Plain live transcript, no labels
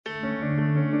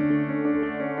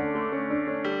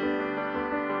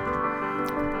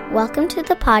Welcome to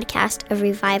the podcast of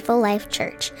Revival Life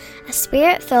Church, a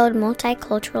spirit-filled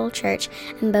multicultural church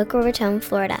in Boca Raton,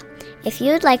 Florida. If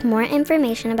you would like more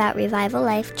information about Revival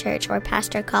Life Church or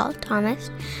Pastor Carl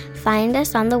Thomas, find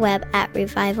us on the web at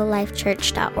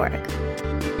revivallifechurch.org.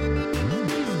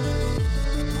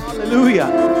 Hallelujah.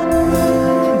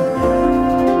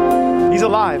 He's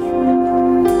alive.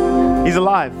 He's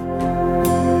alive.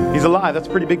 He's alive. That's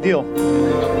a pretty big deal.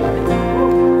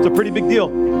 It's a pretty big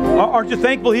deal. Aren't you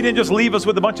thankful he didn't just leave us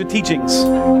with a bunch of teachings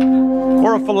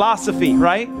or a philosophy,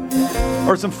 right?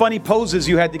 Or some funny poses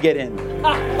you had to get in.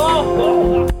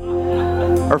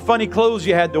 Or funny clothes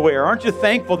you had to wear. Aren't you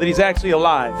thankful that he's actually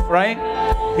alive, right?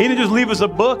 He didn't just leave us a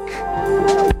book.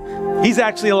 He's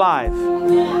actually alive.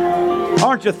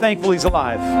 Aren't you thankful he's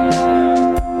alive?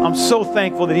 I'm so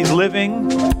thankful that he's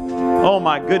living. Oh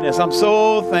my goodness, I'm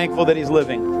so thankful that he's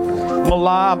living.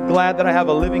 I'm glad that I have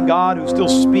a living God who still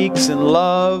speaks and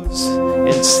loves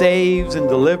and saves and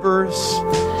delivers,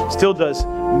 still does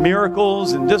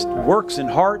miracles and just works in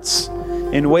hearts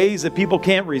in ways that people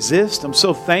can't resist. I'm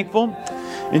so thankful.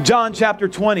 In John chapter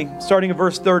 20, starting at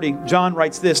verse 30, John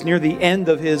writes this near the end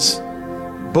of his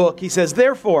book. He says,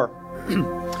 "Therefore,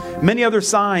 many other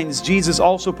signs Jesus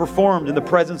also performed in the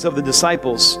presence of the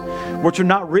disciples, which are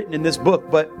not written in this book,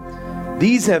 but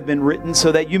these have been written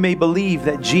so that you may believe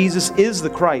that Jesus is the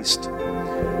Christ,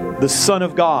 the Son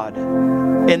of God,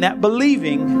 and that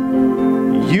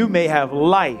believing you may have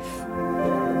life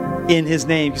in His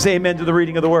name." Say amen to the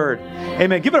reading of the Word.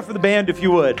 Amen. Give it up for the band if you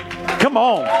would. Come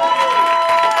on.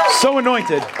 So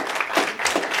anointed.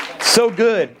 So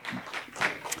good.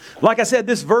 Like I said,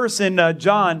 this verse in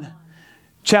John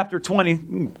chapter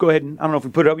 20. Go ahead. I don't know if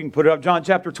we put it up. We can put it up. John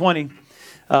chapter 20.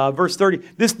 Verse 30.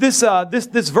 This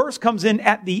verse comes in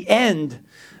at the end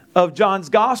of John's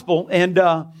gospel, and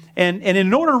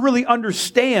in order to really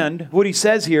understand what he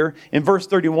says here in verse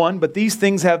 31, but these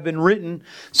things have been written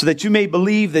so that you may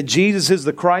believe that Jesus is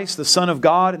the Christ, the Son of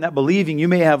God, and that believing you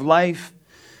may have life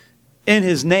in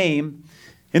His name.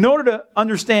 In order to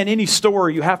understand any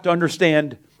story, you have to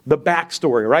understand the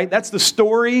backstory, right? That's the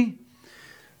story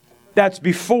that's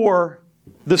before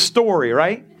the story,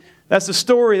 right? That's the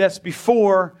story that's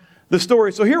before the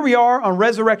story. So here we are on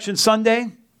Resurrection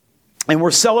Sunday, and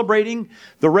we're celebrating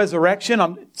the resurrection.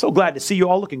 I'm so glad to see you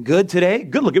all looking good today.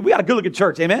 Good looking. We got a good looking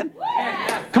church, amen?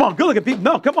 Come on, good looking people.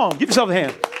 No, come on, give yourself a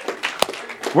hand.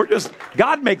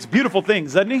 God makes beautiful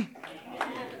things, doesn't He?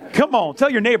 Come on,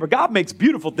 tell your neighbor, God makes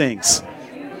beautiful things.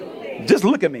 Just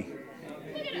look at me.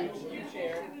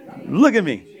 Look at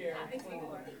me.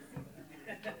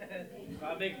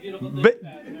 But,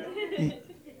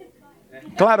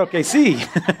 claro que sí.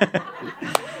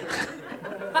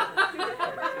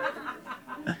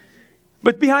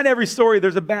 But behind every story,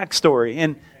 there's a backstory.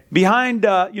 And behind,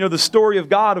 the story of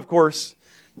God, of course,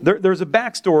 there's a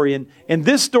backstory. And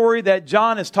this story that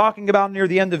John is talking about near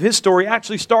the end of his story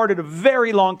actually started a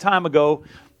very long time ago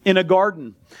in a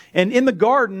garden. And in the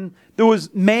garden, there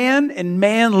was man, and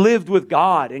man lived with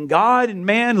God. And God and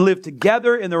man lived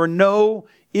together, and there were no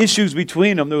issues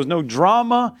between them. There was no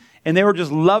drama. And they were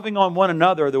just loving on one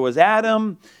another. There was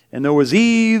Adam, and there was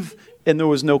Eve, and there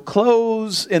was no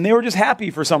clothes, and they were just happy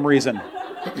for some reason.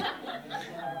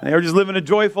 They were just living a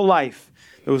joyful life.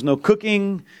 There was no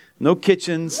cooking, no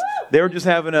kitchens. They were just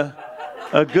having a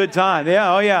good time.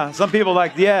 Yeah, oh yeah. Some people are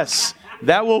like, yes,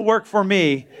 that will work for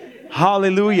me.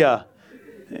 Hallelujah.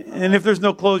 And if there's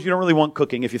no clothes, you don't really want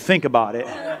cooking if you think about it.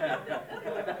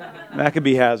 That could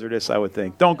be hazardous, I would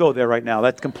think. Don't go there right now.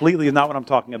 That's completely not what I'm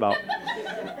talking about.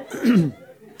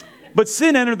 But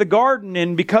sin entered the garden,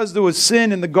 and because there was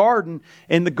sin in the garden,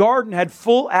 and the garden had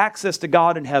full access to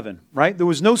God in heaven, right? There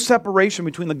was no separation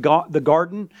between the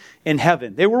garden and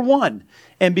heaven. They were one.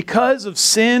 And because of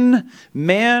sin,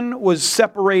 man was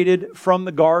separated from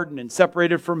the garden and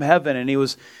separated from heaven, and he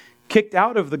was kicked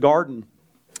out of the garden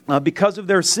because of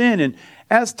their sin. And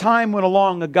as time went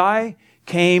along, a guy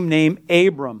came named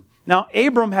Abram. Now,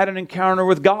 Abram had an encounter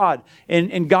with God,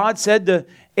 and God said to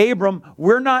Abram,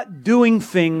 we're not doing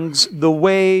things the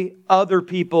way other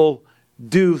people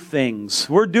do things.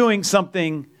 We're doing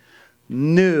something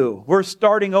new. We're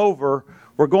starting over.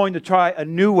 We're going to try a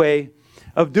new way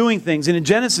of doing things. And in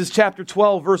Genesis chapter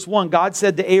 12, verse 1, God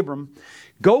said to Abram,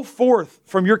 "Go forth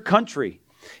from your country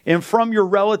and from your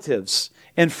relatives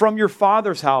and from your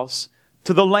father's house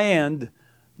to the land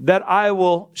that I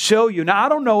will show you." Now, I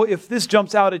don't know if this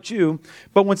jumps out at you,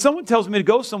 but when someone tells me to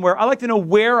go somewhere, I like to know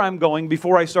where I'm going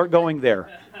before I start going there.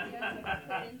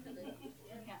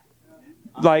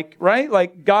 Like, right?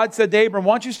 Like God said to Abram,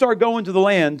 why don't you start going to the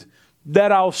land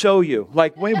that I'll show you?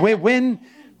 Like,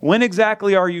 when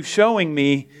exactly are you showing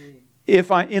me if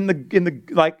I in the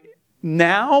like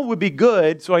now would be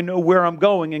good so I know where I'm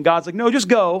going. And God's like, no, just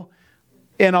go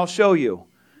and I'll show you.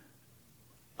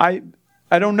 I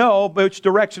don't know which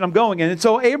direction I'm going in. And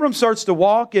so Abram starts to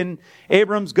walk, and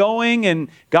Abram's going, and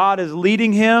God is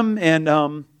leading him.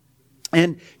 And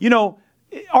you know,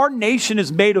 our nation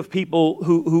is made of people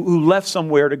who left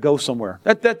somewhere to go somewhere.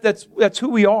 That's who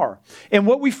we are. And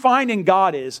what we find in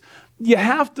God is you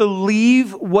have to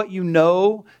leave what you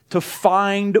know to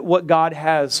find what God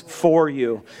has for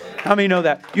you. How many know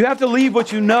that? You have to leave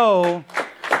what you know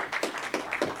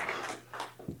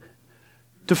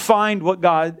to find what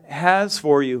God has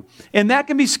for you. And that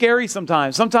can be scary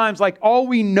sometimes. Sometimes, like, all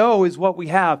we know is what we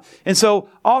have. And so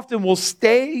often we'll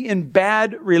stay in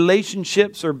bad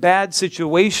relationships or bad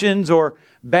situations or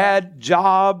bad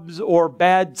jobs or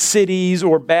bad cities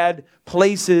or bad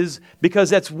places because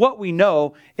that's what we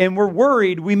know. And we're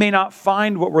worried we may not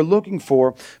find what we're looking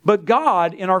for. But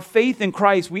God, in our faith in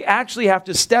Christ, we actually have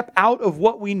to step out of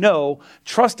what we know,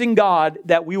 trusting God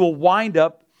that we will wind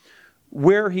up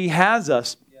where He has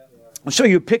us. I'll show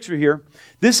you a picture here.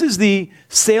 This is the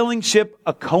sailing ship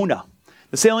Akona.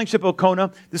 The sailing ship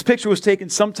Akona. This picture was taken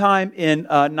sometime in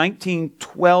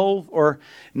 1912 or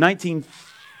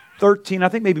 1913, I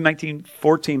think maybe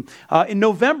 1914. In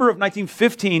November of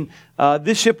 1915,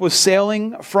 this ship was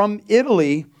sailing from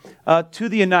Italy to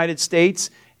the United States,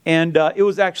 and it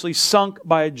was actually sunk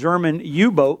by a German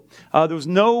U-boat. There was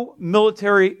no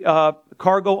military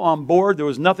cargo on board. There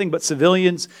was nothing but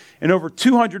civilians, and over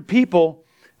 200 people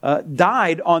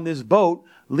died on this boat,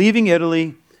 leaving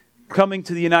Italy, coming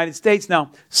to the United States.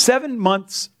 Now, 7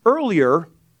 months earlier,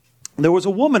 there was a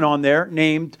woman on there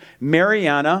named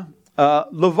Mariana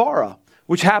Lavara,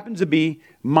 which happens to be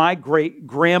my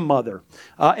great-grandmother.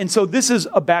 And so this is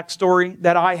a backstory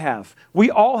that I have. We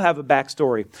all have a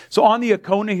backstory. So on the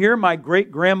Akona here, my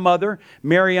great-grandmother,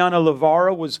 Mariana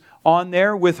Lavara, was on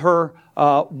there with her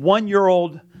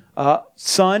 1-year-old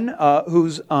son,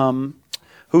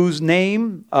 whose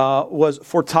name was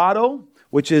Furtado,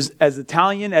 which is as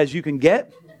Italian as you can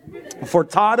get.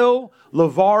 Furtado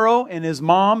Lavaro and his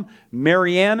mom,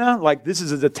 Mariana, like this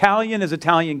is as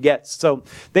Italian gets. So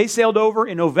they sailed over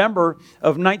in November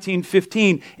of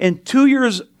 1915. And 2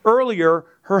 years earlier,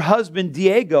 her husband,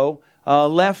 Diego,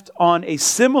 left on a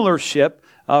similar ship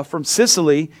from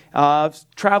Sicily,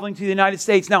 traveling to the United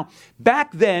States. Now,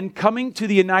 back then, coming to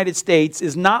the United States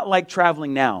is not like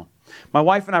traveling now. My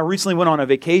wife and I recently went on a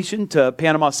vacation to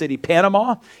Panama City,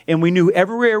 Panama, and we knew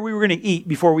everywhere we were going to eat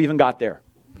before we even got there.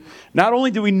 Not only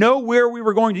did we know where we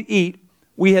were going to eat,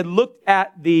 we had looked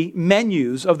at the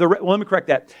menus of let me correct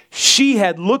that. She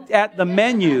had looked at the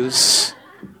menus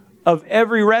of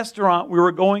every restaurant we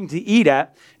were going to eat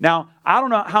at. Now, I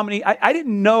don't know how many, I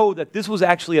didn't know that this was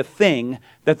actually a thing,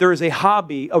 that there is a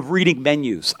hobby of reading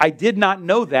menus. I did not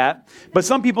know that, but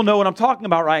some people know what I'm talking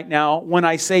about right now when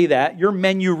I say that. You're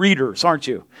menu readers, aren't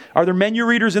you? Are there menu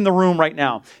readers in the room right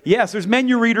now? Yes, there's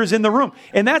menu readers in the room.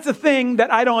 And that's a thing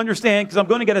that I don't understand because I'm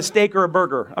going to get a steak or a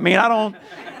burger. I mean, I'm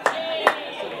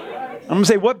going to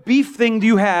say, what beef thing do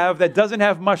you have that doesn't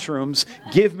have mushrooms?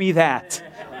 Give me that.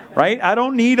 Right? I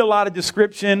don't need a lot of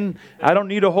description. I don't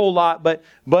need a whole lot. But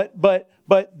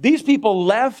these people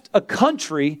left a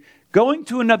country going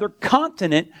to another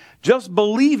continent just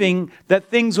believing that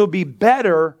things would be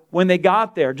better when they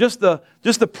got there. Just the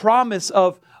promise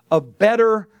of a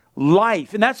better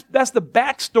life. And that's the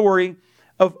backstory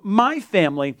of my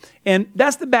family. And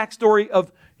that's the backstory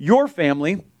of your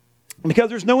family because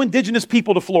there's no indigenous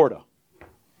people to Florida.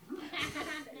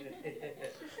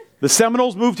 The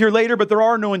Seminoles moved here later, but there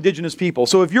are no indigenous people.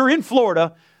 So if you're in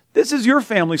Florida, this is your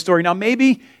family story. Now,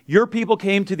 maybe your people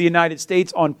came to the United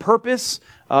States on purpose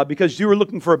because you were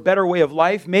looking for a better way of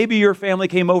life. Maybe your family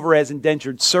came over as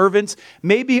indentured servants.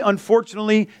 Maybe,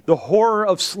 unfortunately, the horror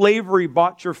of slavery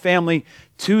brought your family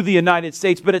to the United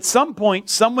States. But at some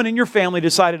point, someone in your family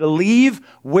decided to leave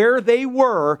where they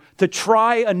were to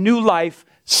try a new life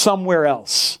somewhere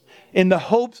else in the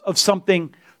hopes of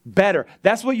something better.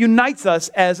 That's what unites us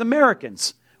as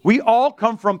Americans. We all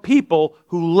come from people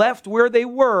who left where they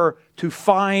were to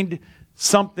find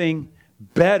something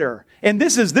better. And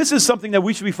this is something that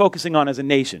we should be focusing on as a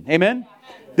nation. Amen?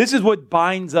 This is what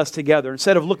binds us together.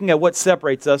 Instead of looking at what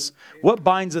separates us, what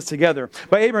binds us together.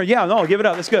 But Abraham, give it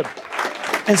up. That's good.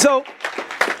 And so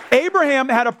Abraham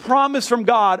had a promise from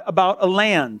God about a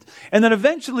land. And then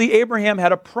eventually Abraham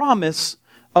had a promise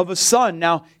of a son.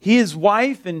 Now, his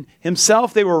wife and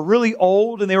himself, they were really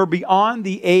old and they were beyond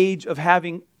the age of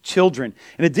having children.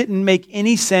 And it didn't make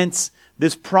any sense,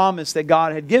 this promise that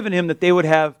God had given him, that they would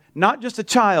have not just a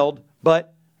child,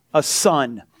 but a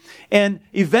son. And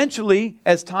eventually,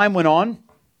 as time went on,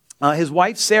 his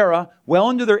wife Sarah, well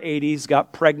into their 80s,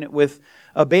 got pregnant with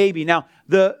a baby. Now,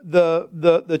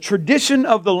 the tradition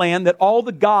of the land, that all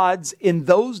the gods in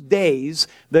those days,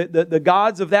 the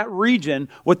gods of that region,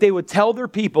 what they would tell their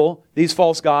people, these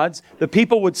false gods, the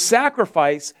people would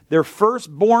sacrifice their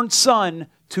firstborn son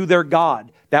to their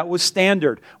god. That was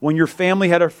standard. When your family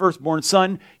had a firstborn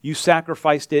son, you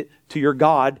sacrificed it to your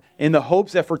God in the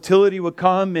hopes that fertility would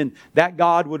come and that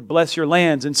God would bless your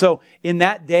lands. And so in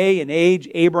that day and age,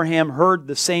 Abraham heard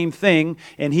the same thing,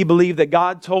 and he believed that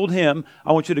God told him,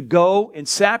 I want you to go and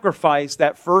sacrifice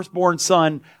that firstborn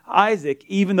son, Isaac,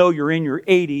 even though you're in your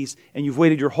 80s and you've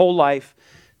waited your whole life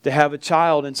to have a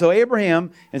child. And so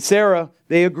Abraham and Sarah,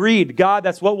 they agreed, God,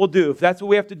 that's what we'll do. If that's what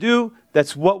we have to do,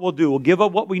 that's what we'll do. We'll give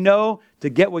up what we know to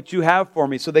get what you have for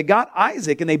me. So they got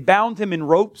Isaac and they bound him in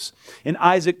ropes. And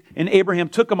Abraham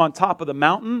took him on top of the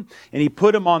mountain and he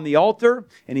put him on the altar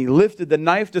and he lifted the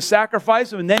knife to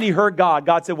sacrifice him. And then he heard God.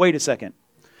 God said, wait a second.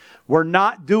 We're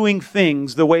not doing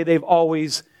things the way they've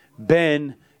always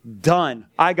been done.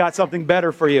 I got something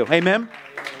better for you. Amen.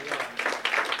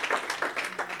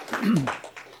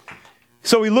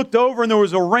 So he looked over and there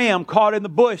was a ram caught in the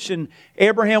bush, and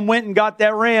Abraham went and got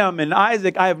that ram. And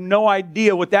Isaac, I have no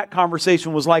idea what that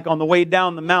conversation was like on the way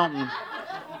down the mountain.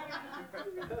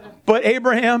 But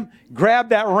Abraham grabbed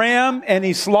that ram and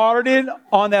he slaughtered it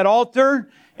on that altar.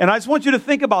 And I just want you to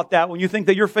think about that when you think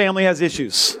that your family has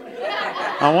issues.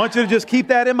 I want you to just keep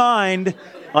that in mind.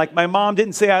 Like my mom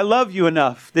didn't say, I love you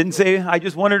enough. Didn't say, I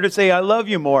just want her to say, I love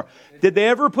you more. Did they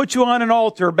ever put you on an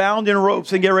altar, bound in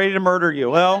ropes, and get ready to murder you?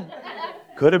 Well,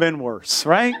 could have been worse,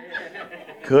 right?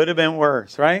 Could have been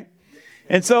worse, right?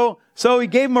 And so he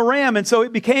gave him a ram. And so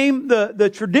it became the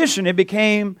tradition. It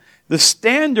became the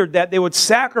standard that they would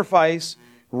sacrifice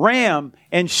ram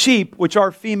and sheep, which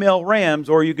are female rams,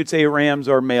 or you could say rams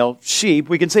are male sheep.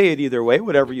 We can say it either way,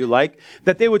 whatever you like.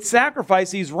 That they would sacrifice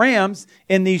these rams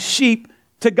and these sheep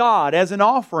to God as an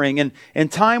offering.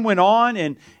 And time went on,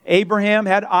 and Abraham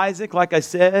had Isaac, like I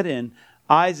said, and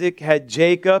Isaac had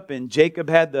Jacob, and Jacob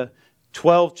had the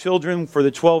 12 children for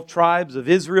the 12 tribes of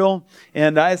Israel.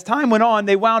 And as time went on,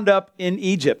 they wound up in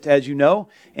Egypt, as you know.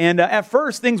 And at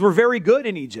first, things were very good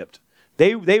in Egypt.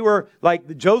 They were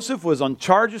like, Joseph was on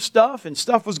charge of stuff, and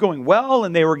stuff was going well,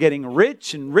 and they were getting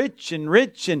rich and rich and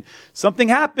rich. And something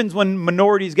happens when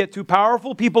minorities get too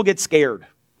powerful. People get scared.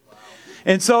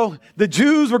 And so the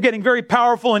Jews were getting very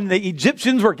powerful and the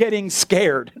Egyptians were getting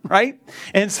scared, right?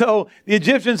 And so the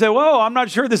Egyptians said, well, I'm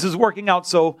not sure this is working out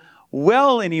so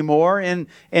well anymore. And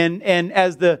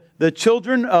as the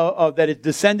children that is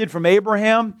descended from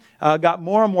Abraham got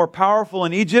more and more powerful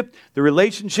in Egypt, the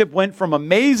relationship went from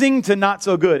amazing to not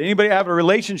so good. Anybody have a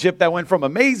relationship that went from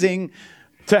amazing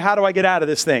to how do I get out of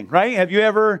this thing, right? Have you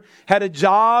ever had a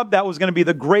job that was going to be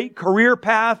the great career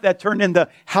path that turned into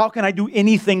how can I do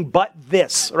anything but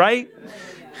this, right?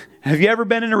 Have you ever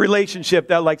been in a relationship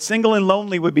that like single and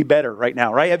lonely would be better right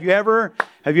now, right? Have you ever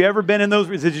been in those?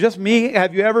 Is it just me?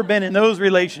 Have you ever been in those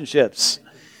relationships?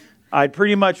 I'd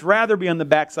pretty much rather be on the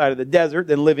backside of the desert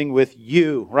than living with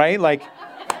you, right? Like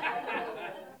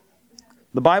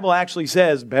the Bible actually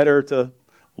says better to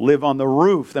live on the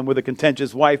roof than with a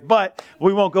contentious wife, but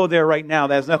we won't go there right now.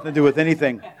 That has nothing to do with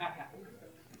anything.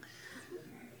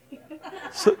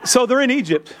 So they're in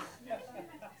Egypt.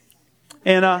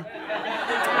 And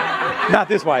not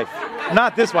this wife,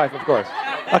 of course.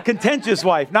 A contentious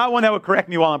wife, not one that would correct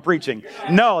me while I'm preaching.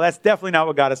 No, that's definitely not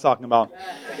what God is talking about.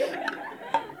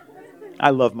 I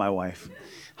love my wife.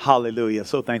 Hallelujah.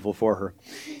 So thankful for her.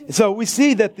 So we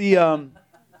see that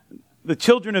the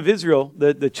children of Israel,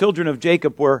 the children of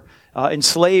Jacob were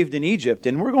enslaved in Egypt.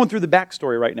 And we're going through the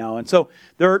backstory right now. And so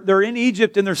they're in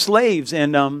Egypt and they're slaves.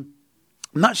 And I'm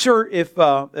not sure if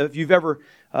you've ever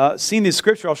seen this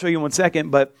scripture. I'll show you in 1 second.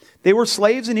 But they were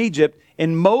slaves in Egypt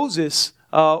and Moses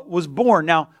was born.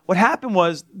 Now, what happened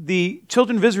was the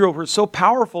children of Israel were so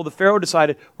powerful, the Pharaoh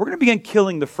decided, we're going to begin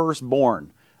killing the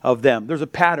firstborn of them. There's a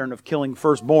pattern of killing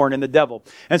firstborn in the devil.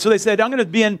 And so they said, I'm going to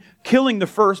begin killing the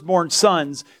firstborn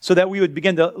sons so that we would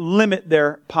begin to limit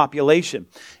their population.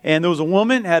 And there was a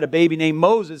woman, had a baby named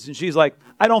Moses, and she's like,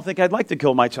 I don't think I'd like to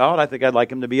kill my child. I think I'd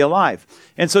like him to be alive.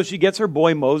 And so she gets her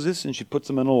boy Moses, and she puts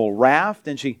him in a little raft,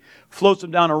 and she floats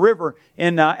him down a river.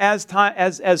 And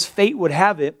as fate would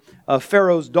have it,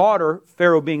 Pharaoh's daughter,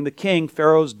 Pharaoh being the king,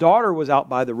 Pharaoh's daughter was out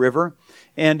by the river.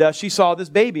 And she saw this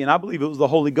baby, and I believe it was the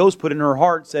Holy Ghost put in her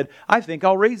heart, said, I think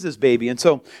I'll raise this baby. And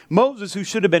so Moses, who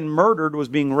should have been murdered, was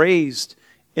being raised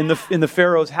in the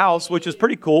Pharaoh's house, which is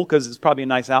pretty cool because it's probably a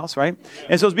nice house, right?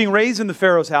 And so he's being raised in the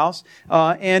Pharaoh's house,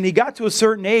 and he got to a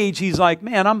certain age. He's like,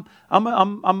 man,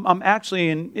 I'm actually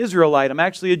an Israelite. I'm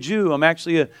actually a Jew. I'm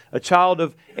actually a child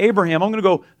of Abraham. I'm going to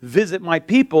go visit my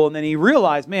people. And then he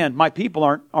realized, man, my people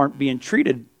aren't being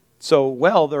treated so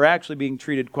well. They're actually being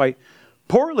treated quite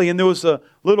poorly. And there was a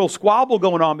little squabble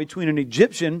going on between an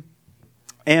Egyptian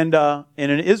and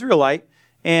an Israelite.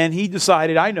 And he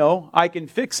decided, I know, I can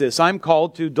fix this. I'm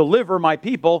called to deliver my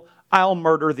people. I'll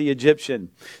murder the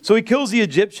Egyptian. So he kills the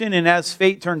Egyptian, and as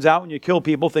fate turns out, when you kill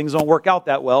people, things don't work out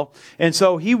that well. And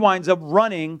so he winds up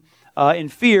running in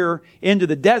fear into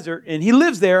the desert, and he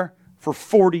lives there for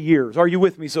 40 years. Are you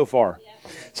with me so far?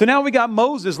 Yeah. So now we got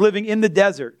Moses living in the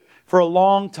desert for a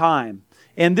long time.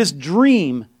 And this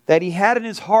dream that he had in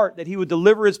his heart that he would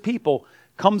deliver his people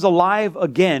comes alive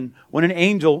again when an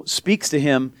angel speaks to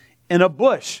him in a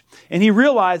bush. And he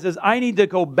realizes, I need to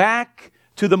go back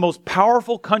to the most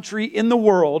powerful country in the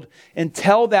world and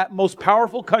tell that most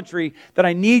powerful country that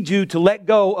I need you to let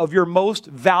go of your most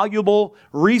valuable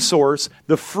resource,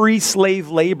 the free slave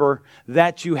labor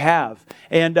that you have.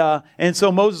 And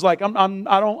so Moses is like, I'm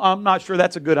not sure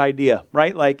that's a good idea,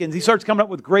 right? Like, and he starts coming up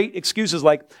with great excuses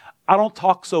like, I don't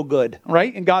talk so good,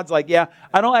 right? And God's like, yeah,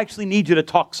 I don't actually need you to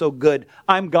talk so good.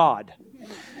 I'm God.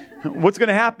 What's going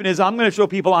to happen is I'm going to show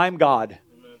people I'm God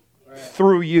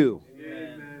through you.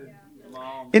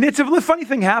 And it's a funny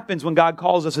thing happens when God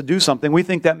calls us to do something. We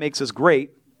think that makes us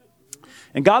great.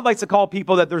 And God likes to call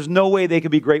people that there's no way they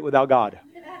could be great without God.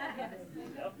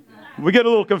 We get a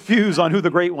little confused on who the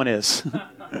great one is.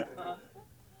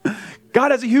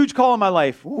 God has a huge call in my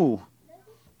life. Ooh.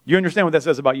 You understand what that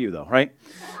says about you, though, right?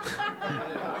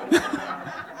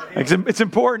 It's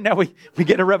important that we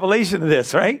get a revelation of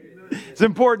this, right? It's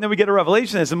important that we get a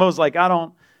revelation of this. And Moses is like, I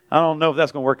don't know if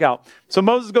that's going to work out. So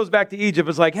Moses goes back to Egypt.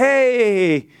 It's like,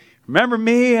 hey, remember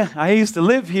me? I used to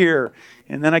live here.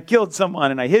 And then I killed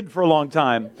someone and I hid for a long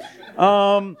time.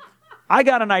 I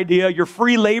got an idea. Your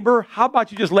free labor, how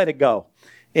about you just let it go?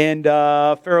 And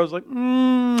Pharaoh's like,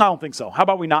 I don't think so. How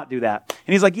about we not do that?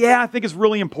 And he's like, yeah, I think it's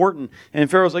really important. And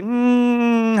Pharaoh's like,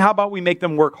 how about we make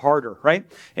them work harder, right?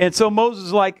 And so Moses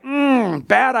is like,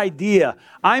 bad idea.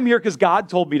 I'm here because God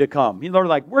told me to come. They're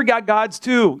like, we're gods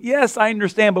too. Yes, I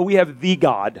understand, but we have the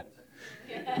God.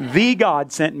 The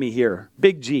God sent me here.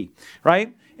 Big G,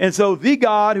 right? And so the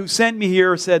God who sent me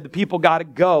here said the people got to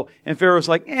go. And Pharaoh's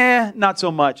like, not so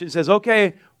much. It says,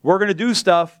 okay, we're going to do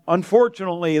stuff,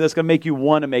 unfortunately, that's going to make you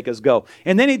want to make us go.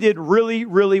 And then he did really,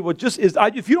 really what just is,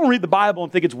 if you don't read the Bible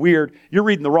and think it's weird, you're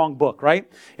reading the wrong book, right?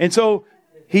 And so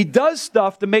he does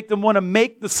stuff to make them want to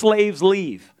make the slaves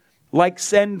leave, like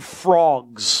send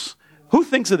frogs. Who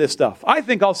thinks of this stuff? I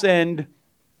think I'll send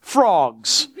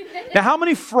frogs. Now, how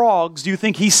many frogs do you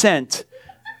think he sent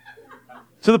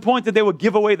to the point that they would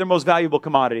give away their most valuable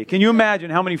commodity? Can you imagine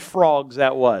how many frogs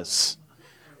that was?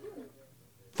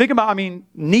 Think about,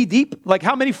 knee deep. Like,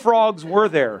 how many frogs were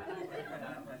there?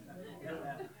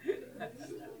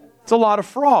 It's a lot of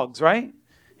frogs, right?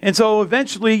 And so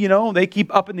eventually, they keep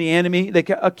upping the ante. They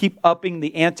keep upping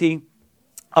the ante.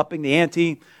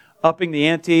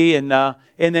 And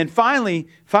then finally,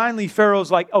 Pharaoh's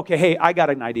like, okay, hey, I got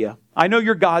an idea. I know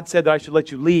your God said that I should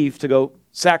let you leave to go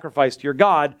sacrifice to your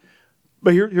God.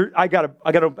 But here, I got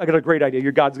a great idea.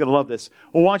 Your God's going to love this.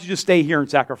 Well, why don't you just stay here and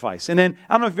sacrifice? And then,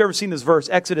 I don't know if you've ever seen this verse,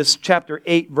 Exodus chapter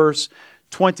 8, verse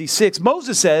 26.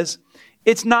 Moses says,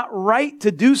 it's not right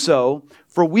to do so,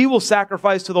 for we will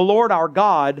sacrifice to the Lord our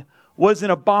God what is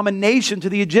an abomination to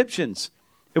the Egyptians.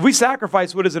 If we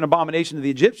sacrifice what is an abomination to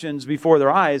the Egyptians before their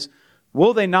eyes,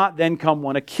 will they not then come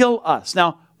want to kill us?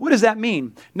 Now, what does that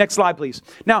mean? Next slide, please.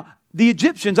 Now, the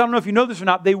Egyptians, I don't know if you know this or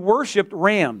not, they worshipped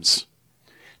rams.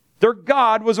 Their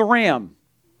God was a ram.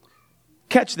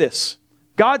 Catch this.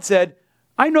 God said,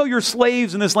 I know you're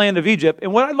slaves in this land of Egypt,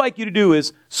 and what I'd like you to do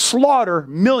is slaughter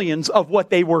millions of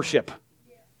what they worship.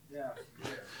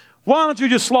 Why don't you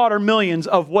just slaughter millions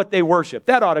of what they worship?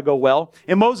 That ought to go well.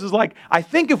 And Moses is like, I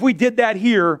think if we did that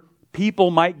here, people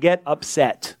might get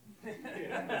upset.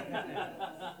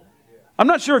 I'm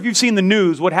not sure if you've seen the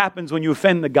news, what happens when you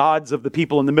offend the gods of the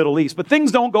people in the Middle East, but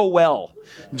things don't go well,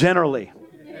 generally.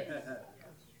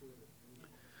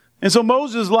 And so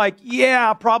Moses is like,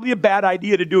 yeah, probably a bad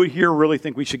idea to do it here. Really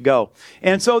think we should go.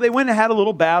 And so they went and had a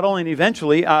little battle, and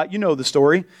eventually, you know the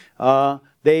story.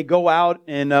 They go out,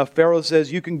 and Pharaoh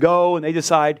says, you can go. And they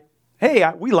decide,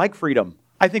 hey, we like freedom.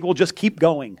 I think we'll just keep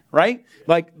going, right?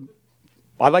 Like,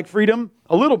 I like freedom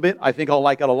a little bit. I think I'll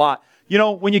like it a lot. You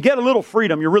know, when you get a little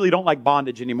freedom, you really don't like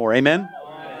bondage anymore. Amen?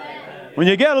 When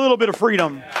you get a little bit of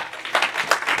freedom,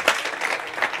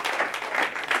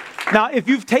 Now, if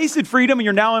you've tasted freedom and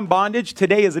you're now in bondage,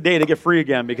 today is a day to get free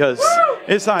again because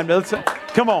it's time.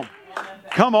 Come on.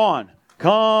 Come on.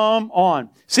 Come on.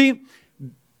 See,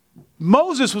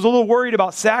 Moses was a little worried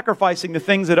about sacrificing the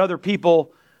things that other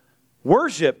people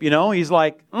worship. He's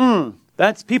like,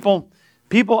 that's people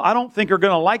I don't think are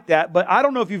going to like that. But I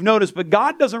don't know if you've noticed, but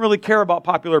God doesn't really care about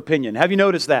popular opinion. Have you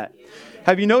noticed that?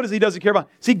 Have you noticed He doesn't care about?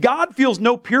 See, God feels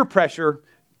no peer pressure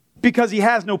because He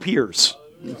has no peers.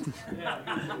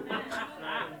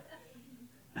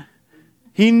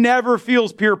 He never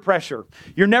feels peer pressure.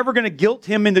 You're never going to guilt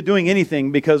Him into doing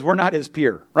anything because we're not His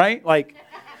peer, right? Like,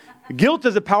 guilt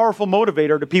is a powerful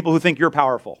motivator to people who think you're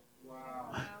powerful.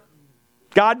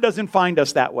 God doesn't find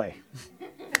us that way.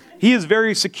 He is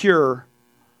very secure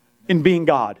in being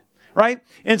God, right?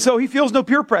 And so He feels no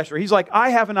peer pressure. He's like, I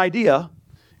have an idea,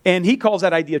 and He calls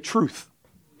that idea truth.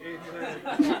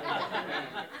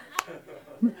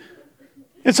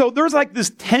 And so there's like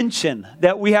this tension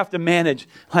that we have to manage.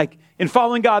 Like in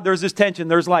following God, there's this tension.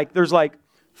 There's like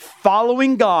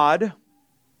following God,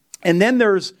 and then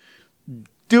there's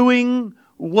doing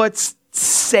what's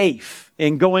safe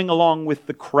and going along with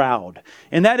the crowd.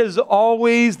 And that is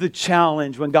always the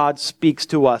challenge when God speaks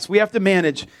to us. We have to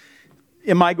manage,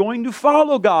 am I going to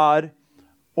follow God,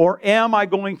 or am I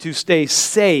going to stay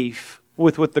safe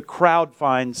with what the crowd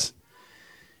finds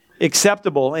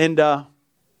acceptable?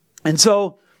 And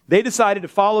so they decided to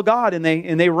follow God, and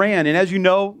they ran. And as you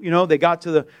know, they got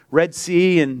to the Red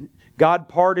Sea, and God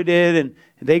parted it, and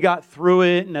they got through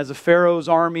it. And as a Pharaoh's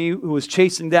army who was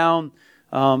chasing down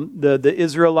the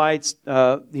Israelites,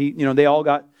 they all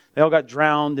got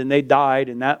drowned, and they died.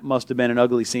 And that must have been an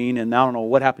ugly scene. And I don't know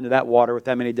what happened to that water with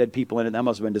that many dead people in it. That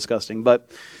must have been disgusting.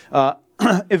 But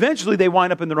eventually, they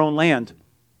wind up in their own land,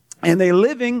 and they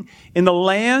living in the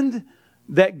land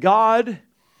that God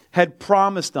had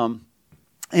promised them.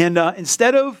 And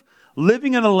instead of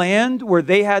living in a land where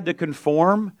they had to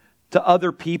conform to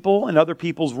other people and other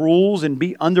people's rules and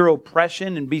be under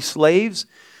oppression and be slaves,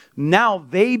 now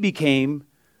they became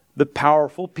the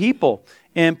powerful people.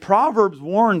 And Proverbs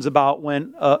warns about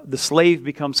when the slave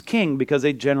becomes king, because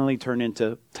they generally turn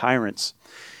into tyrants.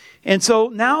 And so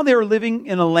now they're living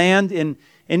in a land,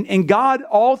 and God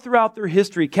all throughout their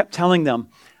history kept telling them,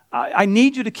 I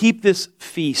need you to keep this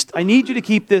feast. I need you to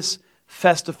keep this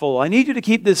festival. I need you to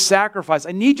keep this sacrifice.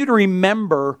 I need you to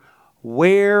remember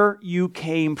where you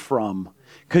came from,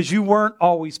 because you weren't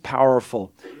always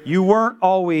powerful. You weren't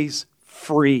always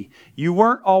free. You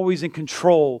weren't always in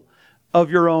control of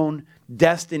your own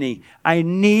destiny. I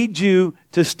need you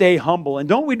to stay humble. And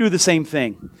don't we do the same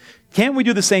thing? Can't we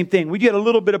do the same thing? We get a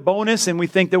little bit of bonus and we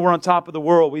think that we're on top of the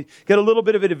world. We get a little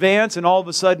bit of an advance and all of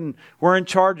a sudden we're in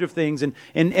charge of things.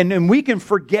 And we can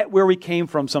forget where we came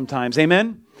from sometimes.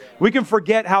 Amen? We can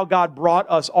forget how God brought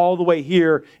us all the way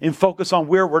here and focus on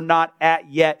where we're not at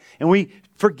yet. And we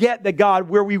forget that God,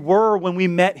 where we were when we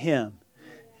met Him.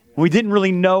 We didn't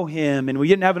really know Him, and we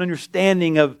didn't have an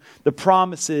understanding of the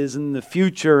promises and the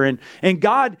future. And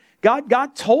God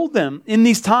told them in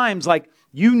these times, like,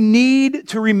 you need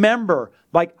to remember,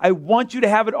 like, I want you to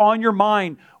have it on your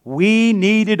mind. We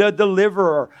needed a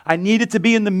deliverer. I needed to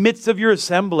be in the midst of your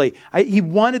assembly. He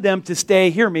wanted them to stay,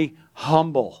 hear me,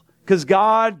 humble. Because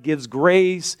God gives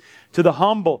grace to the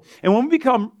humble. And when we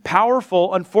become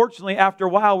powerful, unfortunately, after a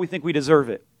while, we think we deserve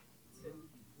it.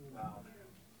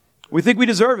 We think we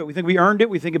deserve it. We think we earned it.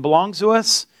 We think it belongs to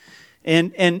us.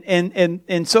 And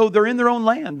so they're in their own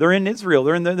land. They're in Israel.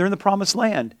 They're in the promised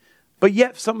land. But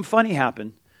yet something funny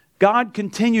happened. God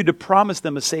continued to promise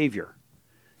them a Savior.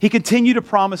 He continued to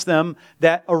promise them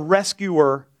that a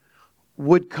rescuer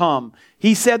would come.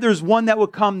 He said there's one that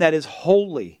would come that is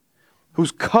holy,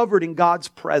 who's covered in God's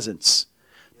presence.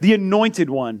 The anointed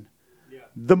one.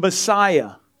 The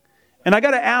Messiah. And I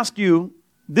got to ask you,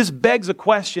 this begs a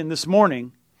question this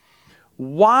morning.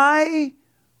 Why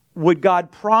would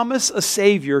God promise a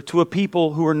Savior to a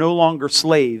people who are no longer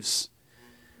slaves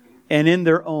and in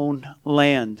their own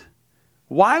land?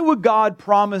 Why would God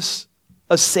promise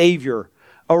a Savior,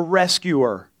 a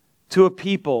rescuer, to a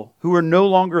people who are no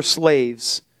longer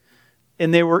slaves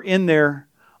and they were in their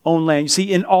own land? You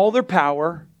see, in all their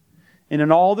power and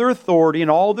in all their authority and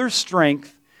all their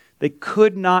strength, they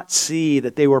could not see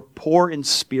that they were poor in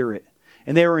spirit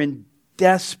and they were in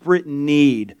desperate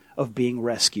need of being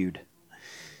rescued.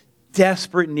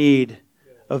 Desperate need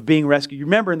of being rescued. You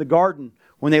remember in the garden,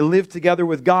 when they lived together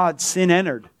with God, sin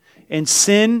entered. And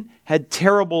sin had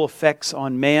terrible effects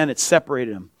on man. It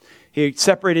separated him.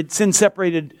 Sin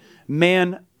separated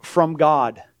man from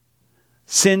God.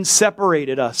 Sin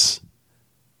separated us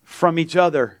from each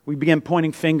other. We began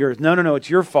pointing fingers. No, it's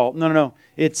your fault. No,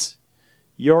 it's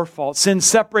your fault. Sin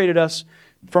separated us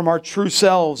from our true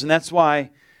selves, and that's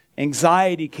why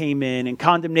anxiety came in, and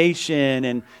condemnation,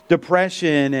 and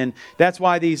depression, and that's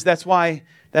why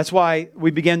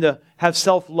we began to have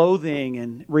self-loathing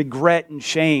and regret and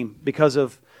shame because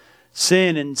of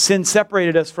sin. And sin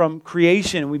separated us from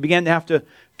creation. We began to have to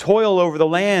toil over the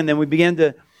land, and we began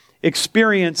to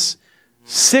experience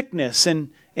sickness.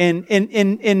 And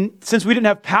since we didn't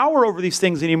have power over these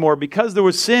things anymore, because there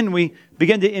was sin, we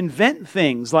began to invent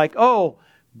things like, oh,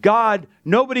 God,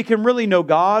 nobody can really know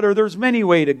God, or there's many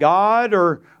ways to God,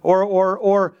 or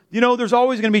there's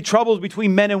always going to be troubles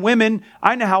between men and women.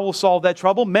 I know how we'll solve that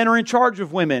trouble. Men are in charge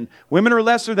of women. Women are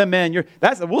lesser than men.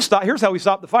 Here's how we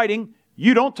stop the fighting.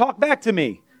 You don't talk back to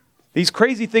me. These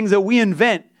crazy things that we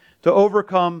invent to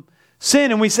overcome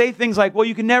sin. And we say things like, well,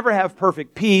 you can never have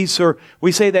perfect peace, or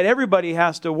we say that everybody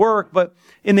has to work. But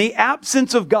in the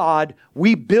absence of God,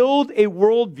 we build a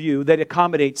worldview that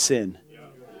accommodates sin.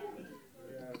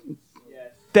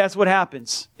 That's what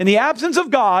happens. In the absence of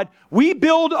God, we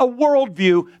build a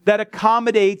worldview that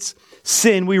accommodates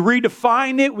sin. We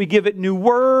redefine it. We give it new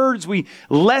words. We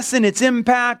lessen its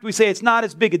impact. We say it's not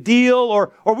as big a deal.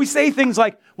 Or we say things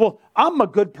like, well, I'm a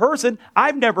good person.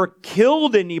 I've never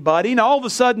killed anybody. And all of a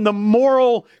sudden, the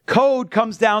moral code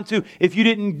comes down to, if you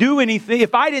didn't do anything,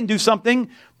 if I didn't do something,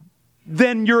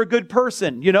 then you're a good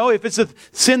person. If it's a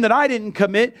sin that I didn't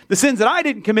commit, the sins that I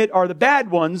didn't commit are the bad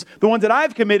ones. The ones that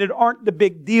I've committed aren't the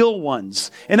big deal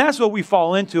ones. And that's what we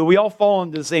fall into. We all fall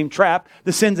into the same trap.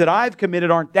 The sins that I've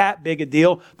committed aren't that big a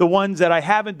deal. The ones that I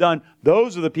haven't done,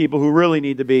 those are the people who really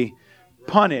need to be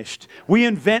punished. We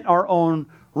invent our own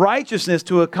righteousness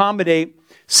to accommodate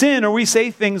sin, or we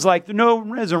say things like,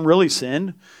 no, it isn't really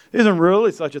sin. There isn't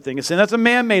really such a thing as sin. That's a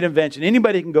man-made invention.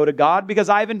 Anybody can go to God because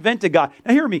I've invented God.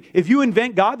 Now hear me. If you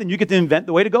invent God, then you get to invent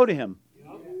the way to go to Him.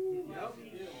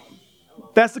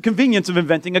 That's the convenience of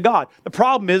inventing a God. The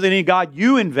problem is any God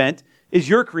you invent is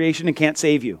your creation and can't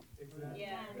save you.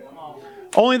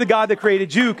 Only the God that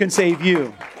created you can save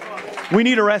you. We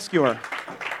need a rescuer.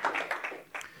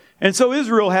 And so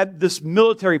Israel had this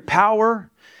military power,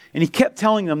 and he kept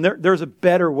telling them there's a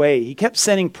better way. He kept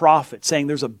sending prophets saying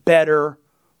there's a better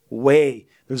way.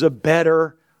 There's a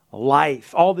better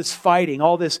life. All this fighting,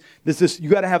 all this, you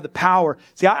got to have the power.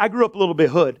 See, I grew up a little bit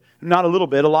hood. Not a little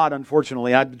bit, a lot,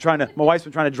 unfortunately. My wife's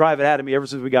been trying to drive it out of me ever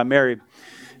since we got married.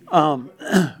 And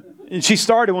she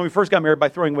started when we first got married by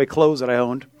throwing away clothes that I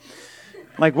owned.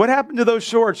 Like, what happened to those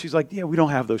shorts? She's like, yeah, we don't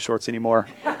have those shorts anymore.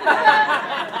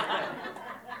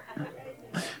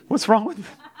 What's wrong with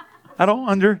I don't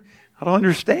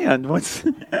understand.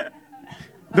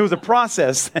 There was a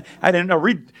process. I didn't know,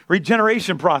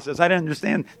 regeneration process. I didn't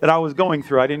understand that I was going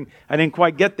through. I didn't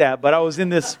quite get that, but I was in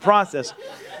this process.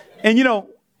 And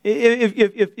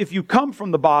if you come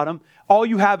from the bottom, all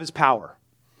you have is power.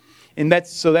 And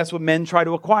that's what men try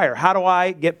to acquire. How do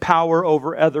I get power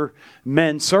over other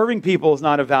men? Serving people is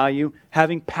not a value.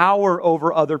 Having power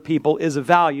over other people is a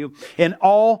value. And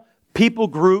all people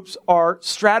groups are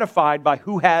stratified by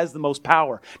who has the most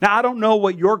power. Now, I don't know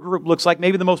what your group looks like.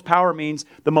 Maybe the most power means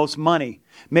the most money.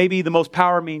 Maybe the most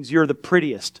power means you're the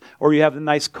prettiest, or you have the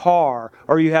nice car,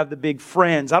 or you have the big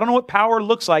friends. I don't know what power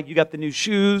looks like. You got the new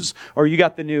shoes, or you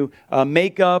got the new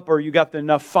makeup, or you got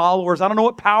enough followers. I don't know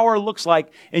what power looks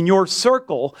like in your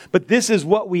circle, but this is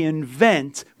what we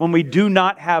invent when we do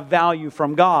not have value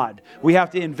from God. We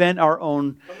have to invent our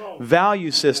own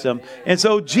value system. And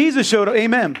so Jesus showed up.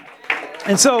 Amen.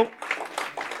 And so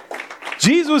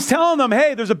Jesus was telling them,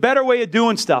 hey, there's a better way of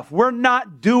doing stuff. We're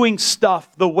not doing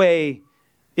stuff the way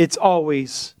it's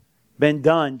always been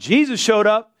done. Jesus showed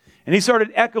up and he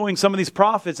started echoing some of these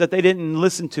prophets that they didn't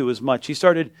listen to as much. He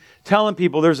started telling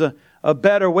people there's a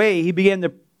better way. He began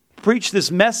to preach this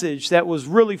message that was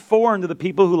really foreign to the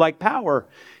people who like power.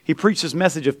 He preached this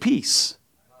message of peace.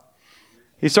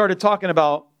 He started talking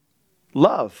about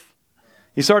love.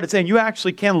 He started saying you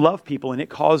actually can love people and it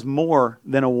caused more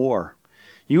than a war.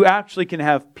 You actually can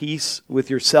have peace with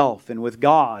yourself and with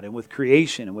God and with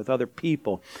creation and with other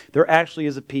people. There actually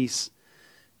is a peace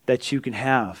that you can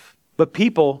have. But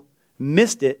people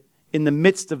missed it in the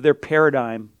midst of their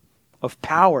paradigm of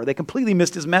power. They completely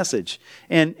missed his message.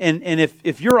 And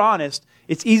if you're honest,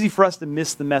 it's easy for us to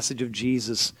miss the message of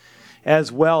Jesus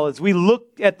as well. As we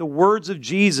look at the words of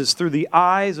Jesus through the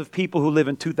eyes of people who live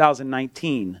in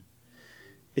 2019,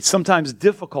 it's sometimes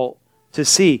difficult to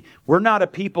see. We're not a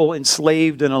people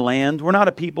enslaved in a land. We're not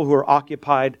a people who are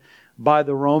occupied by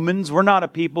the Romans. We're not a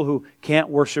people who can't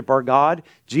worship our God.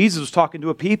 Jesus was talking to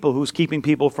a people who's keeping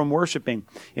people from worshiping.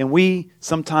 And we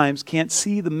sometimes can't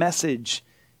see the message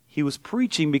he was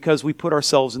preaching because we put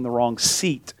ourselves in the wrong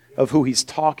seat of who he's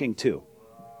talking to.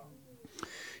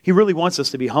 He really wants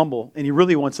us to be humble, and He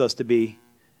really wants us to be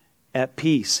at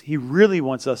peace. He really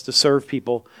wants us to serve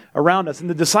people around us. And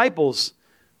the disciples,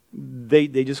 they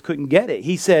just couldn't get it.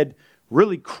 He said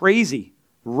really crazy,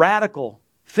 radical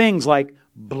things like,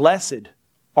 blessed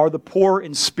are the poor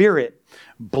in spirit.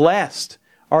 Blessed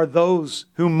are those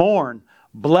who mourn.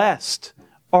 Blessed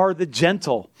are the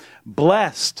gentle.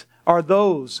 Blessed are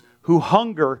those who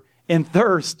hunger and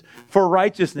thirst for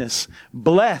righteousness.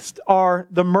 Blessed are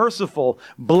the merciful.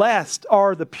 Blessed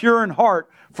are the pure in heart,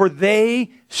 for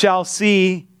they shall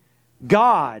see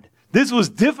God. This was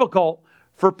difficult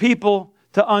for people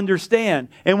to understand.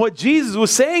 And what Jesus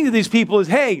was saying to these people is,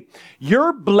 hey,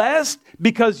 you're blessed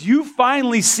because you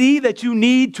finally see that you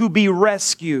need to be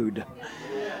rescued.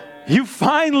 You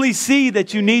finally see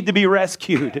that you need to be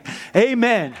rescued.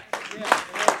 Amen.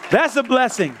 That's a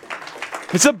blessing.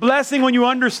 It's a blessing when you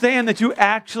understand that you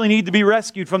actually need to be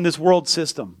rescued from this world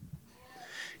system.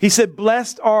 He said,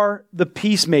 blessed are the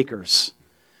peacemakers,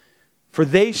 for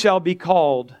they shall be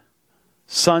called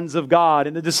sons of God.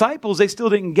 And the disciples, they still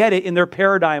didn't get it in their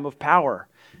paradigm of power,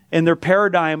 in their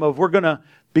paradigm of, we're going to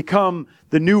become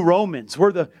the new Romans.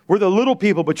 We're the little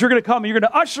people, but you're going to come and you're going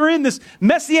to usher in this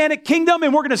messianic kingdom,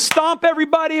 and we're going to stomp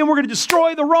everybody, and we're going to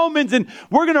destroy the Romans, and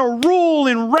we're going to rule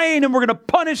and reign, and we're going to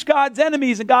punish God's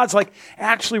enemies. And God's like,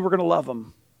 actually, we're going to love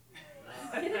them.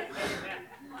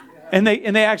 and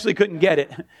they actually couldn't get it.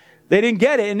 They didn't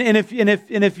get it.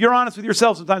 And if you're honest with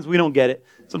yourself, sometimes we don't get it.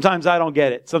 Sometimes I don't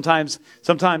get it. Sometimes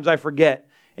I forget.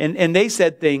 And they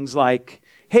said things like,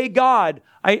 hey, God,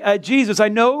 Jesus, I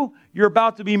know you're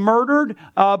about to be murdered,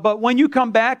 but when you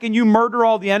come back and you murder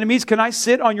all the enemies, can I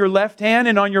sit on your left hand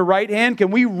and on your right hand?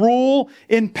 Can we rule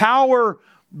in power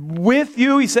with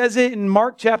you? He says it in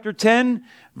Mark chapter 10,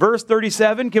 verse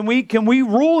 37. Can we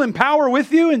rule in power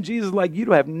with you? And Jesus is like,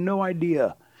 you have no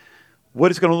idea what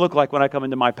it's going to look like when I come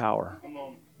into my power.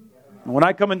 When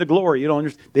I come into glory,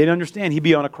 they didn't understand he'd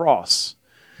be on a cross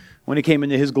when he came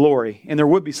into his glory. And there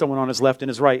would be someone on his left and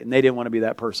his right, and they didn't want to be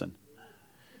that person.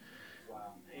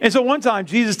 And so one time,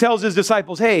 Jesus tells his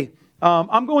disciples, hey,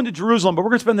 I'm going to Jerusalem, but we're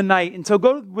going to spend the night. And so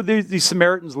go where these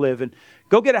Samaritans live and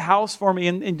go get a house for me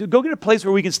and go get a place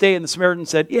where we can stay. And the Samaritans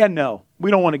said, yeah, no,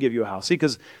 we don't want to give you a house. See,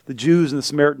 because the Jews and the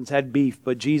Samaritans had beef,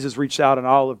 but Jesus reached out an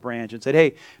olive branch and said,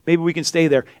 hey, maybe we can stay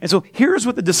there. And so here's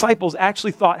what the disciples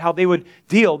actually thought how they would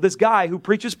deal. This guy who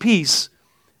preaches peace,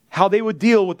 how they would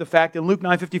deal with the fact in Luke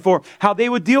 9:54, how they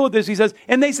would deal with this. He says,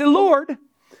 and they said, Lord,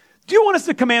 do you want us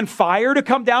to command fire to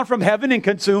come down from heaven and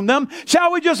consume them?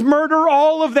 Shall we just murder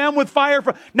all of them with fire?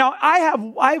 Now,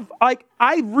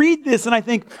 I read this and I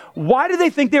think, why do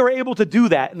they think they were able to do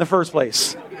that in the first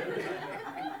place?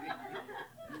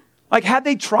 Like, had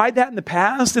they tried that in the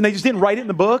past and they just didn't write it in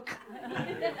the book?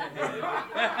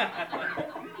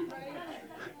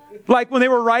 Like when they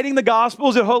were writing the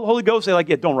Gospels, the Holy Ghost say, like,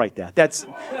 yeah, don't write that.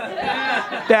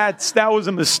 That was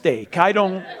a mistake.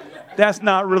 That's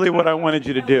not really what I wanted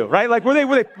you to do, right? Like, were they,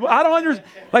 I don't understand.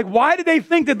 Like, why did they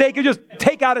think that they could just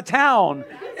take out of town?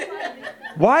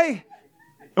 Why?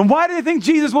 And why do they think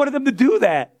Jesus wanted them to do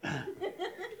that?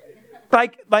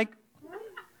 Like,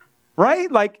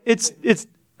 right? Like, it's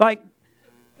like,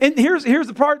 and here's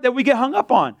the part that we get hung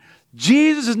up on.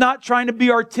 Jesus is not trying to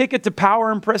be our ticket to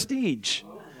power and prestige.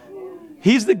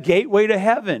 He's the gateway to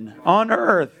heaven on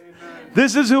earth.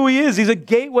 This is who he is. He's a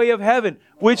gateway of heaven,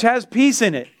 which has peace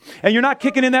in it. And you're not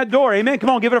kicking in that door. Amen. Come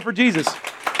on, give it up for Jesus.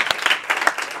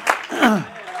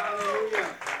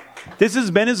 This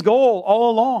has been his goal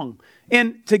all along.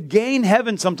 And to gain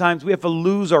heaven, sometimes we have to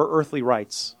lose our earthly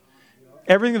rights.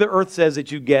 Everything the earth says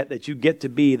that you get to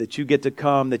be, that you get to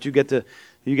come, that you get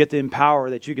to empower,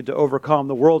 that you get to overcome.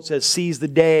 The world says seize the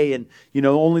day, and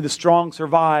only the strong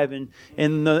survive.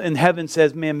 And heaven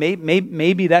says, man,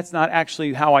 maybe that's not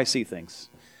actually how I see things.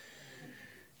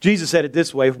 Jesus said it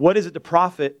this way: what is it to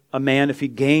profit a man if he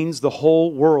gains the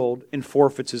whole world and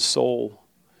forfeits his soul?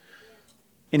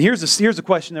 And here's a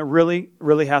question that really,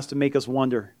 really has to make us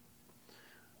wonder.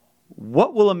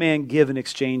 What will a man give in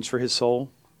exchange for his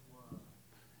soul?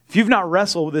 If you've not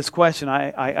wrestled with this question,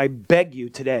 I beg you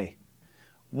today.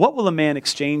 What will a man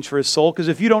exchange for his soul? Because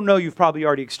if you don't know, you've probably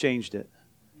already exchanged it.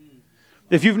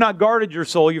 If you've not guarded your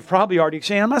soul, you've probably already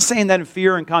exchanged. I'm not saying that in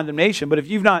fear and condemnation, but if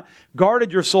you've not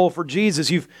guarded your soul for Jesus,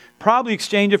 you've probably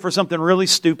exchanged it for something really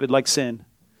stupid like sin.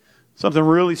 Something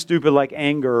really stupid like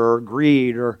anger or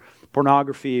greed or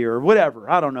pornography or whatever.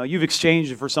 I don't know. You've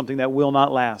exchanged it for something that will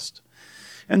not last.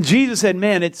 And Jesus said,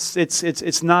 man,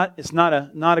 it's not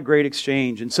a great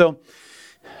exchange. And so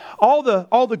all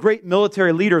the great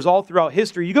military leaders all throughout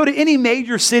history, you go to any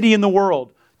major city in the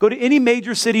world, Go to any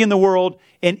major city in the world,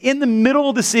 and in the middle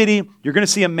of the city, you're going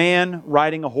to see a man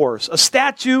riding a horse. A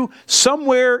statue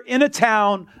somewhere in a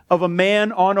town of a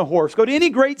man on a horse. Go to any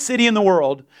great city in the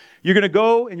world, you're going to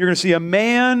go and you're going to see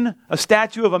a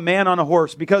statue of a man on a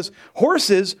horse, because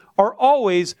horses are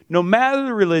always, no matter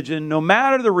the religion, no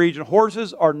matter the region,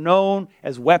 horses are known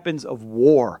as weapons of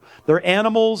war. They're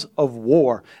animals of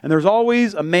war. And there's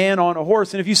always a man on a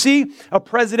horse. And if you see a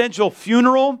presidential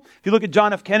funeral, if you look at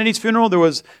John F. Kennedy's funeral, there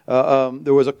was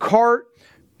a cart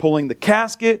pulling the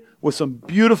casket with some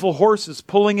beautiful horses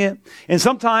pulling it. And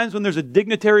sometimes when there's a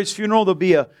dignitary's funeral, there'll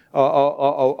be a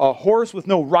horse with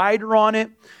no rider on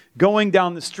it going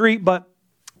down the street. But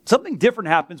something different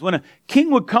happens. When a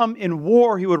king would come in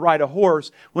war, he would ride a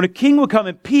horse. When a king would come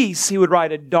in peace, he would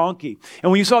ride a donkey.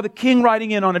 And when you saw the king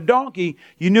riding in on a donkey,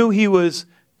 you knew he was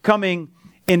coming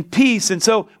in peace. And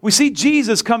so we see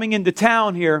Jesus coming into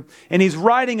town here, and he's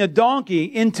riding a donkey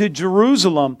into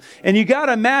Jerusalem. And you got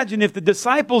to imagine if the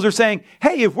disciples are saying,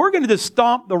 hey, if we're going to just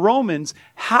stomp the Romans,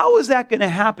 how is that going to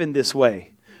happen this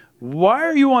way? Why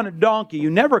are you on a donkey? You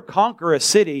never conquer a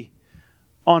city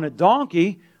on a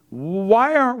donkey.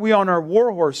 Why aren't we on our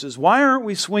war horses? Why aren't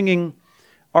we swinging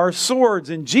our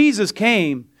swords? And Jesus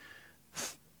came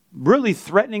really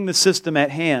threatening the system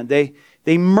at hand.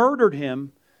 They murdered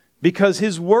him because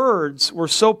his words were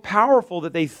so powerful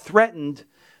that they threatened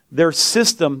their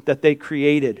system that they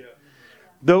created.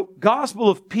 The gospel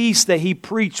of peace that he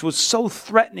preached was so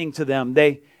threatening to them.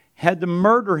 They had to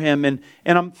murder him. And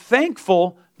I'm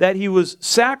thankful that he was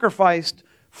sacrificed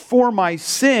for my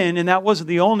sin. And that wasn't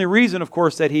the only reason, of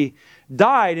course, that he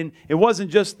died. And it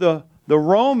wasn't just the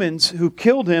Romans who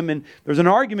killed him. And there's an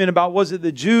argument about, was it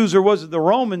the Jews or was it the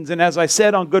Romans? And as I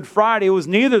said on Good Friday, it was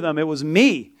neither of them. It was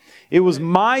me. It was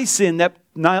my sin that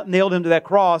nailed him to that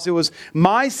cross. It was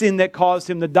my sin that caused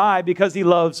him to die because he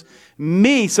loves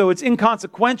me. So it's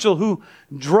inconsequential who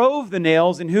drove the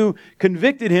nails and who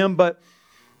convicted him. But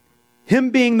him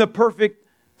being the perfect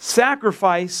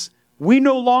sacrifice, we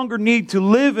no longer need to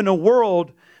live in a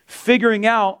world figuring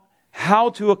out how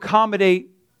to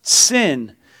accommodate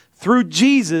sin. Through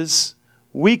Jesus,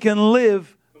 we can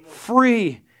live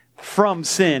free from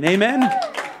sin. Amen?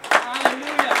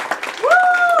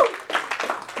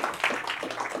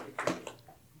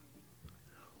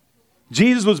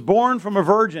 Jesus was born from a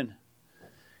virgin.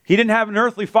 He didn't have an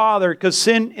earthly father because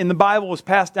sin in the Bible was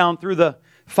passed down through the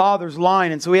father's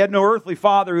line. And so he had no earthly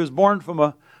father. He was born from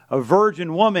a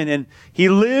virgin woman. And he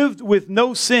lived with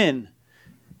no sin.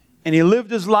 And he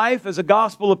lived his life as a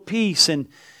gospel of peace. And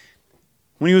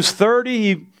when he was 30,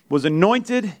 he was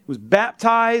anointed, he was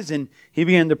baptized, and he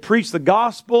began to preach the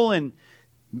gospel. And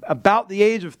about the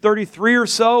age of 33 or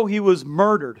so, he was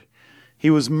murdered. He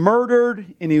was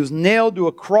murdered and he was nailed to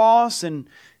a cross, and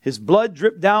his blood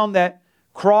dripped down that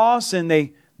cross, and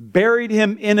they buried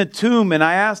him in a tomb. And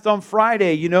I asked on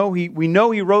Friday, we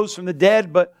know he rose from the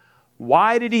dead, but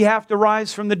why did he have to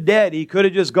rise from the dead? He could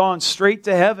have just gone straight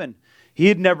to heaven. He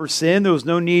had never sinned. There was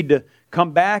no need to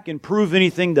come back and prove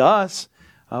anything to us.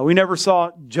 We never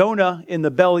saw Jonah in the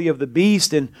belly of the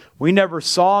beast, and we never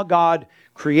saw God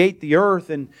create the earth,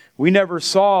 and we never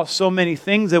saw so many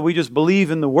things that we just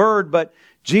believe in the Word. But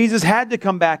Jesus had to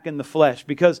come back in the flesh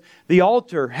because the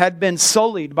altar had been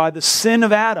sullied by the sin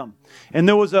of Adam. And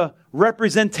there was a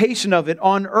representation of it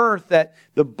on earth, that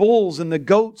the bulls and the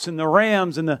goats and the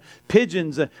rams and the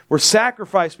pigeons were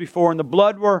sacrificed before, and the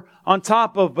blood were on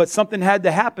top of, but something had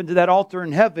to happen to that altar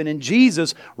in heaven. And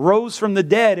Jesus rose from the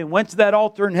dead and went to that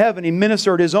altar in heaven. He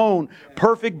ministered His own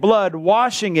perfect blood,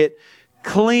 washing it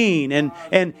clean. And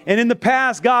in the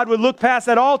past, God would look past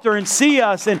that altar and see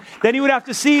us, and then He would have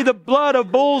to see the blood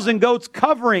of bulls and goats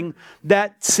covering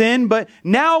that sin. But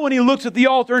now when He looks at the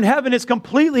altar in heaven, it's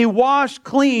completely washed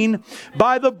clean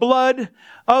by the blood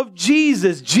of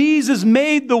Jesus. Jesus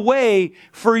made the way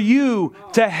for you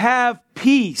to have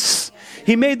peace.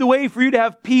 He made the way for you to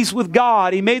have peace with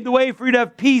God. He made the way for you to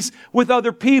have peace with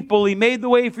other people. He made the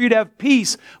way for you to have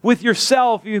peace with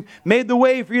yourself. He made the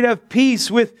way for you to have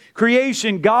peace with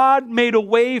creation. God made a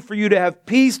way for you to have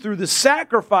peace through the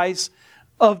sacrifice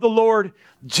of the Lord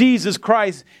Jesus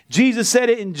Christ. Jesus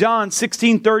said it in John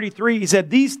 16:33. He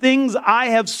said, "These things I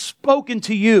have spoken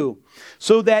to you,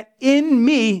 so that in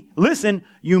me," listen,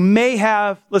 "you may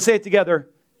have," let's say it together,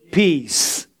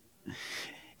 "peace.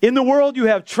 In the world you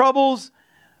have troubles,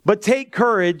 but take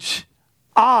courage.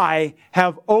 I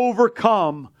have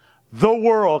overcome the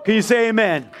world." Can you say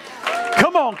amen?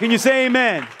 Come on, can you say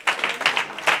amen?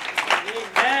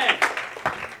 Amen.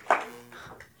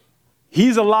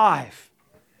 He's alive.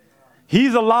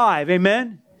 He's alive,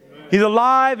 amen? He's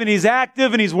alive and He's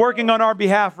active and He's working on our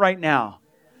behalf right now.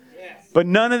 But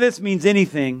none of this means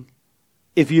anything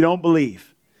if you don't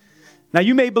believe. Now,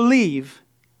 you may believe,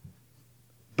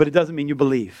 but it doesn't mean you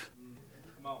believe.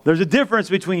 There's a difference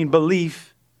between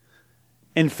belief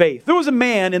and faith. There was a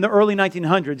man in the early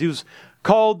 1900s who was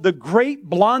called the Great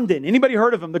Blondin. Anybody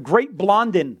heard of him? The Great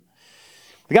Blondin.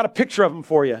 I got a picture of him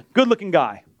for you. Good looking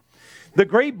guy. The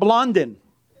Great Blondin.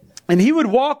 And he would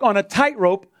walk on a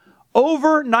tightrope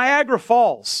over Niagara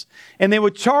Falls. And they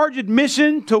would charge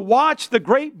admission to watch the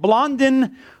Great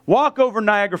Blondin walk over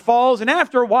Niagara Falls. And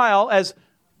after a while, as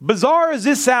bizarre as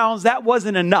this sounds, that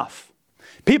wasn't enough.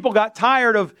 People got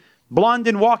tired of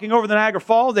Blondin walking over the Niagara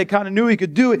Falls. They kind of knew he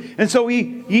could do it. And so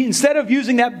he instead of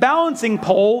using that balancing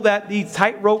pole that the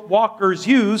tightrope walkers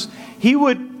use, he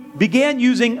began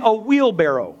using a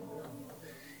wheelbarrow.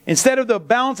 Instead of the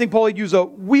balancing pole, he'd use a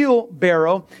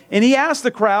wheelbarrow. And he asked the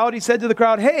crowd, he said to the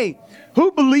crowd, "Hey,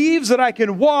 who believes that I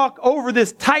can walk over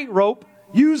this tightrope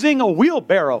using a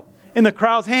wheelbarrow?" And the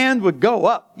crowd's hand would go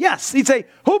up. Yes. He'd say,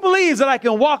 "Who believes that I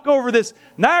can walk over this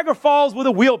Niagara Falls with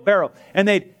a wheelbarrow?" And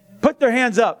they'd put their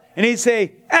hands up. And he'd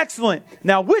say, "Excellent.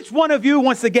 Now, which one of you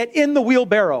wants to get in the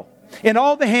wheelbarrow?" And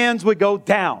all the hands would go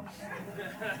down.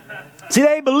 See,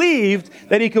 they believed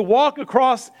that he could walk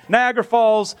across Niagara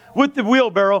Falls with the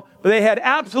wheelbarrow, but they had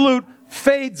absolute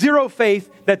faith, zero faith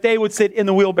that they would sit in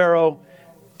the wheelbarrow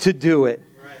to do it.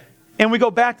 Right. And we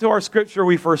go back to our scripture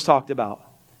we first talked about.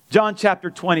 John chapter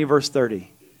 20, verse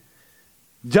 30.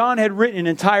 John had written an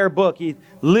entire book. He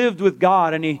lived with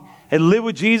God, and he had lived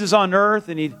with Jesus on earth,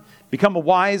 and he'd become a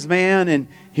wise man, and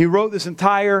he wrote this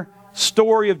entire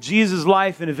story of Jesus'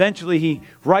 life, and eventually he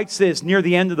writes this near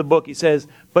the end of the book. He says,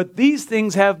 "But these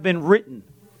things have been written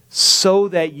so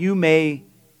that you may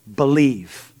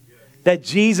believe that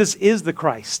Jesus is the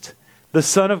Christ, the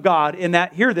Son of God, and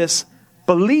that," hear this,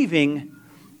 "believing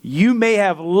you may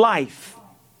have life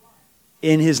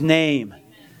in His name."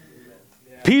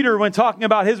 Peter, when talking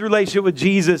about his relationship with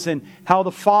Jesus and how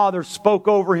the Father spoke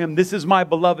over him, "This is my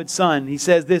beloved Son," he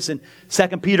says this in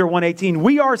 2 Peter 1:18,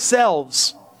 "We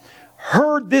ourselves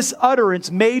heard this utterance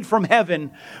made from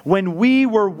heaven when we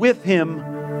were with Him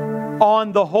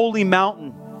on the holy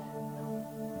mountain."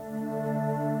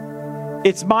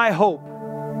 It's my hope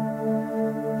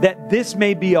that this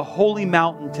may be a holy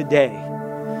mountain today,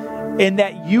 and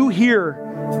that you hear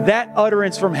that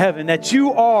utterance from heaven, that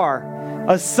you are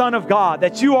a son of God,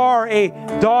 that you are a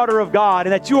daughter of God,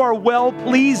 and that you are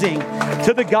well-pleasing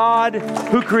to the God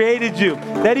who created you,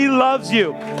 that He loves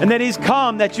you, and that He's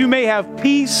come that you may have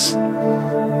peace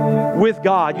with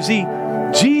God. You see,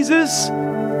 Jesus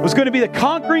was going to be the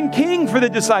conquering king for the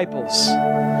disciples.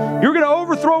 You were going to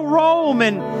overthrow Rome,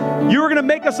 and you were going to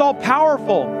make us all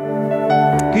powerful.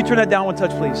 Can you turn that down one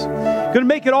touch, please? Going to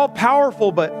make it all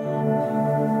powerful,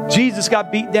 but Jesus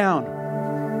got beat down.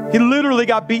 He literally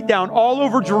got beat down all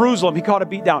over Jerusalem. He caught a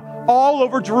beat down all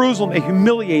over Jerusalem. They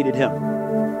humiliated Him.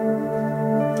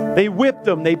 They whipped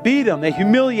Him. They beat Him. They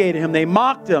humiliated Him. They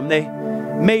mocked Him. They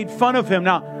made fun of Him.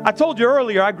 Now, I told you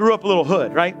earlier, I grew up a little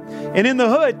hood, right? And in the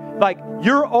hood, like,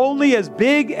 you're only as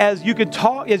big as you can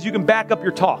talk, as you can back up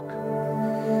your talk.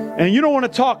 And you don't want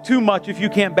to talk too much if you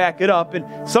can't back it up. And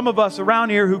some of us around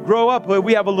here who grow up,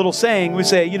 we have a little saying. We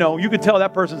say, you know, you can tell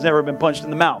that person's never been punched in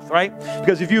the mouth, right?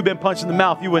 Because if you've been punched in the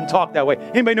mouth, you wouldn't talk that way.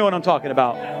 Anybody know what I'm talking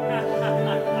about?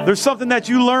 There's something that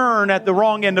you learn at the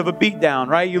wrong end of a beatdown,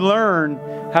 right? You learn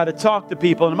how to talk to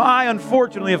people. And I,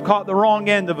 unfortunately, have caught the wrong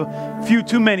end of a few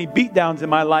too many beatdowns in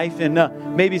my life. And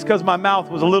maybe it's because my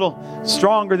mouth was a little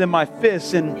stronger than my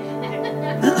fists. And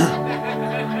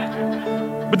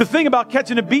but the thing about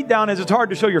catching a beatdown is it's hard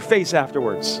to show your face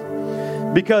afterwards.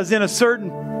 Because in a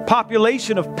certain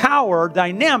population of power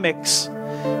dynamics,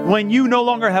 when you no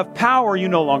longer have power, you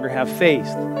no longer have faith.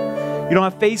 You don't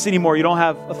have faith anymore. You don't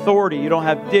have authority. You don't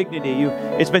have dignity.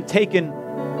 It's been taken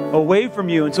away from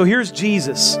you. And so here's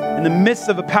Jesus in the midst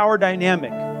of a power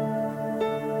dynamic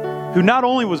who not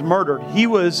only was murdered, He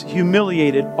was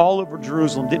humiliated all over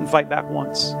Jerusalem, didn't fight back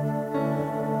once.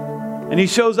 And He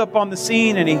shows up on the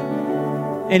scene and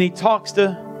he talks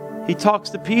to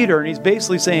Peter, and He's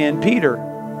basically saying, "Peter,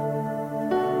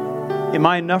 am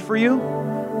I enough for you?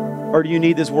 Or do you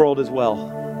need this world as well?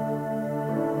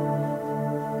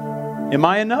 Am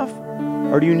I enough?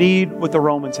 Or do you need what the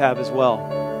Romans have as well?"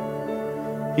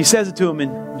 He says it to him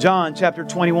in John chapter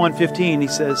 21:15. He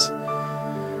says,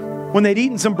 when they'd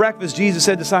eaten some breakfast, Jesus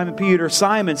said to Simon Peter,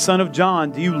 "Simon, son of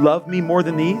John, do you love me more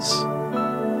than these?"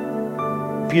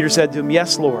 Peter said to him,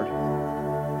 "Yes, Lord.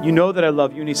 You know that I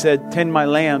love you." And he said, "Tend my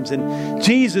lambs." And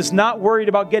Jesus, not worried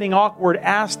about getting awkward,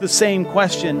 asked the same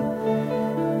question.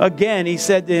 Again, He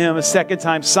said to him a second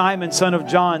time, "Simon, son of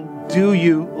John, do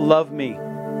you love me?"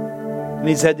 And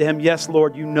he said to him, yes,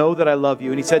 Lord, you know that I love you.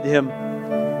 And he said to him,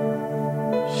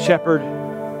 shepherd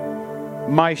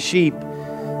my sheep.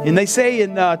 And they say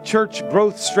in church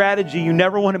growth strategy, you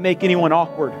never want to make anyone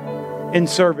awkward in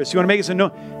service. You want to make it so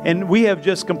no. And we have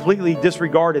just completely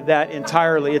disregarded that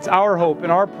entirely. It's our hope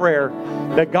and our prayer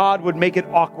that God would make it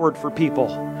awkward for people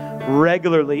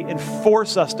regularly and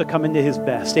force us to come into His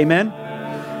best. Amen?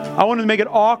 I want to make it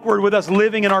awkward with us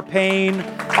living in our pain,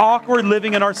 awkward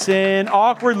living in our sin,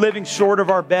 awkward living short of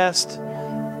our best.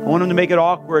 I want Him to make it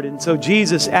awkward. And so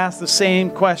Jesus asked the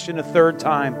same question a third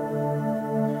time.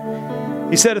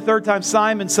 He said a third time,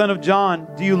 Simon, son of John,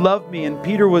 do you love me? And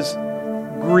Peter was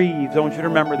grieved. I want you to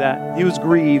remember that. He was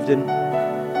grieved.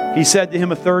 And he said to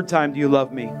him a third time, do you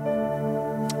love me?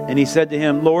 And he said to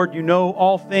him, Lord, you know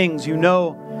all things. You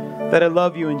know that I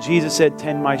love you. And Jesus said,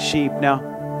 tend my sheep. Now,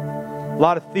 a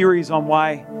lot of theories on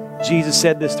why Jesus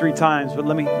said this 3 times, but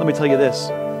let me tell you this.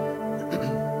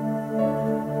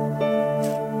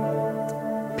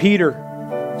 Peter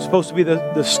was supposed to be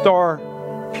the star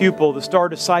pupil, the star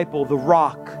disciple, the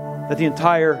rock that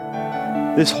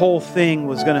this whole thing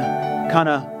was going to kind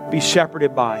of be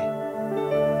shepherded by.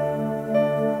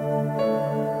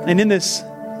 And in this,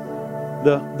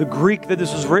 the Greek that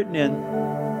this was written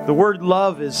in, the word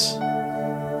love is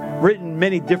written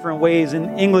many different ways.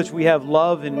 In English we have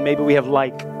love and maybe we have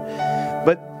like.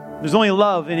 But there's only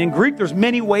love. And in Greek there's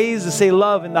many ways to say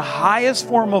love. And the highest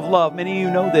form of love, many of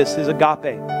you know this, is agape.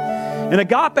 And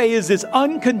agape is this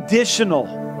unconditional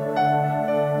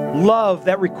love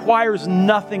that requires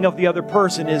nothing of the other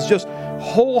person. Is just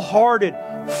wholehearted,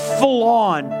 full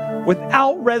on,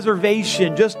 without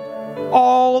reservation, just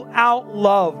all out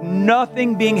love,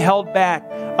 nothing being held back.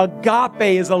 Agape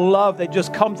is a love that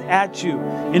just comes at you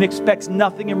and expects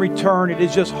nothing in return. It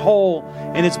is just whole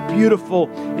and it's beautiful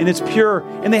and it's pure.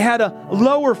 And they had a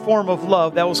lower form of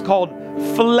love that was called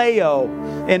phileo,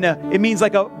 and it means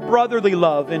like a brotherly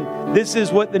love. And this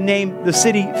is what the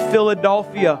city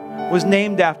Philadelphia was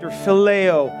named after.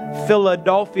 Phileo,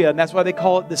 Philadelphia, and that's why they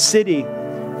call it the city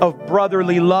of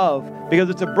brotherly love, because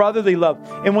it's a brotherly love.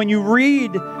 And when you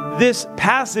read this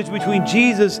passage between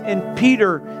Jesus and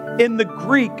Peter in the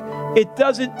Greek, it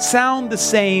doesn't sound the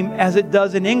same as it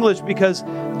does in English, because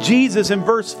Jesus in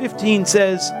verse 15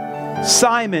 says,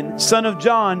 Simon, son of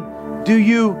John, do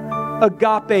you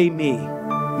agape me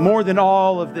more than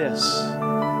all of this?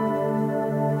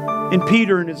 And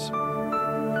Peter, in his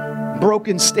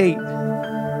broken state,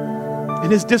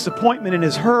 and his disappointment and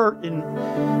his hurt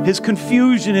and his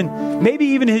confusion and maybe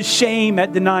even his shame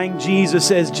at denying Jesus,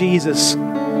 says, Jesus,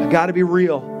 I got to be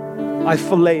real. I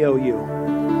phileo you.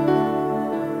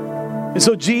 And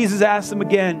so Jesus asked him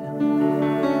again,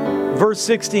 verse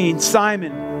 16,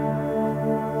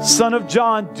 Simon, son of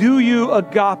John, do you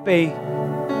agape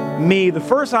me? The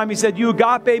first time he said, you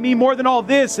agape me more than all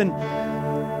this. And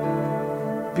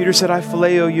Peter said, I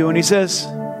phileo you. And he says,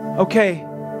 okay,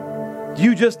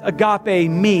 you just agape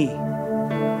me.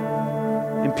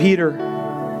 And Peter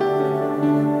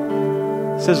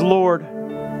says, Lord,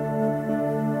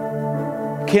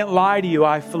 I can't lie to you,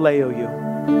 I phileo you.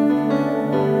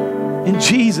 And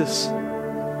Jesus,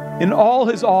 in all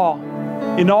His awe,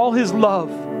 in all His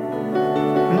love,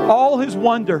 in all His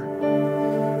wonder,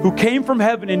 who came from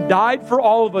heaven and died for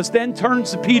all of us, then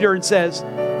turns to Peter and says,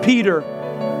 Peter,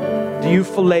 do you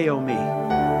phileo me?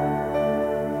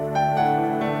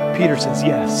 Peter says,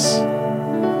 yes.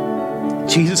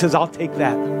 Jesus says, I'll take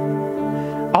that.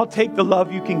 I'll take the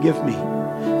love you can give me.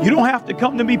 You don't have to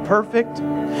come to me perfect.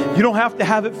 You don't have to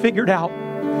have it figured out.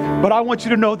 But I want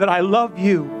you to know that I love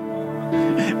you.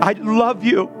 I love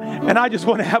you, and I just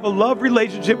want to have a love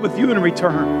relationship with you in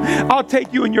return. I'll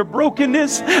take you in your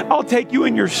brokenness. I'll take you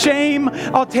in your shame.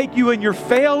 I'll take you in your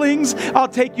failings. I'll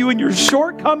take you in your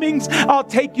shortcomings. I'll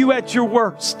take you at your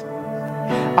worst.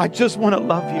 I just want to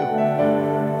love you.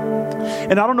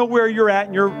 And I don't know where you're at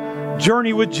in your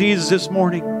journey with Jesus this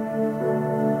morning.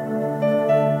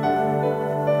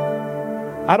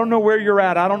 I don't know where you're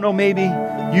at. I don't know, maybe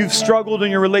you've struggled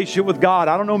in your relationship with God.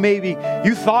 I don't know, maybe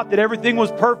you thought that everything was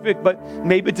perfect, but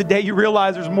maybe today you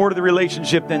realize there's more to the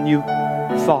relationship than you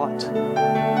thought.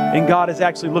 And God is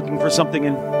actually looking for something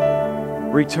in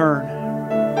return.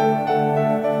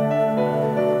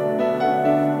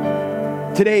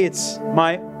 Today it's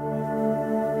my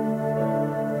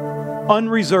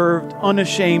unreserved,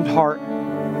 unashamed heart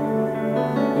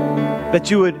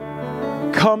that you would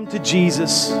come to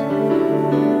Jesus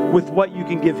with what you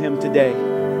can give Him today.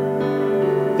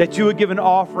 That you would give an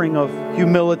offering of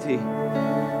humility,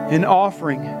 an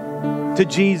offering to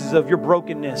Jesus of your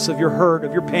brokenness, of your hurt,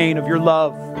 of your pain, of your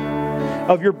love,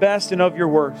 of your best and of your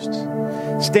worst.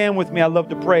 Stand with me. I love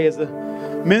to pray as the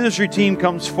ministry team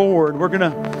comes forward, we're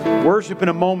going to worship in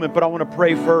a moment, but I want to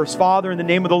pray first. Father, in the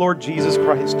name of the Lord Jesus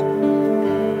Christ,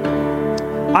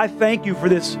 I thank you for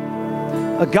this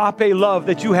agape love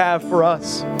that you have for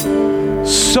us.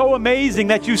 So amazing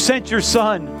that you sent your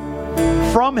Son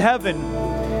from heaven.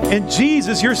 And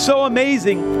Jesus, you're so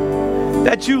amazing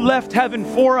that you left heaven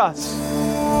for us.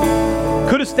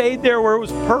 Could have stayed there where it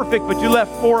was perfect, but you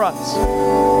left for us.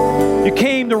 You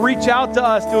came to reach out to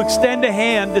us, to extend a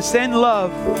hand, to send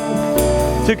love,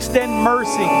 to extend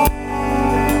mercy,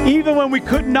 even when we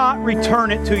could not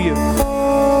return it to you.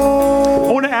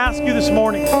 I want to ask you this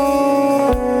morning,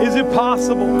 is it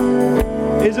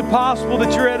possible? Is it possible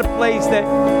that you're at a place that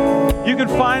you can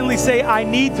finally say, I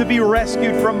need to be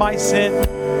rescued from my sin?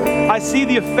 I see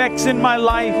the effects in my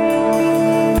life.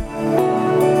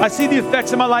 I see the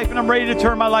effects in my life, and I'm ready to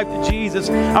turn my life to Jesus.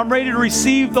 I'm ready to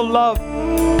receive the love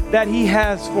that He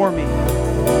has for me.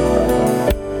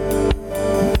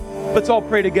 Let's all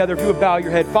pray together. If you would bow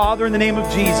your head. Father, in the name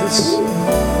of Jesus.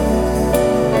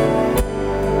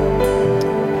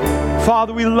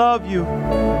 Father, we love you.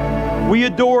 We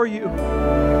adore you.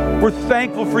 We're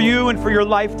thankful for you and for your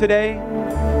life today.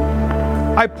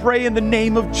 I pray in the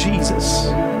name of Jesus.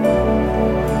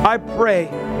 I pray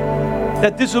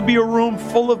that this will be a room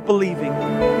full of believing,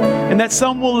 and that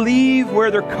some will leave where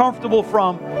they're comfortable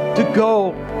from to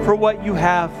go for what you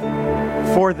have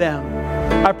for them.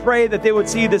 I pray that they would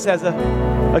see this as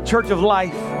a church of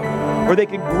life where they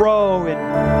can grow and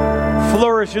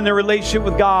flourish in their relationship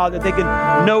with God, that they can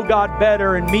know God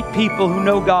better and meet people who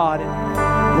know God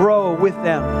and grow with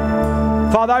them.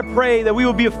 Father, I pray that we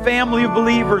will be a family of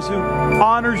believers who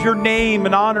honors your name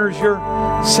and honors your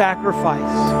sacrifice.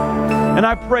 And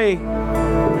I pray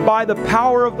by the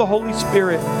power of the Holy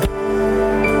Spirit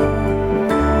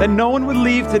that no one would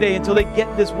leave today until they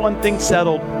get this one thing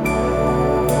settled.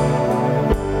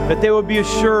 That they would be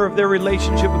assured of their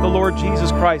relationship with the Lord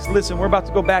Jesus Christ. Listen, we're about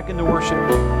to go back into worship.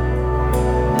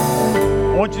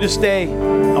 I want you to stay.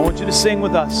 I want you to sing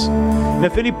with us. And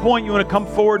if at any point you want to come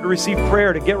forward to receive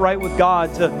prayer, to get right with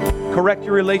God, to correct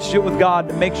your relationship with God,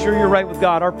 to make sure you're right with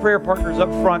God, our prayer partners up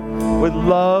front would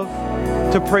love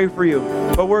to pray for you.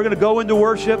 But we're going to go into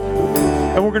worship,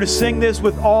 and we're going to sing this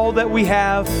with all that we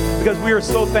have, because we are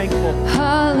so thankful.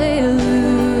 Hallelujah,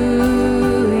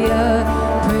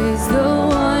 praise the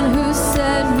one who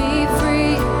set me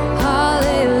free.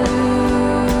 Hallelujah,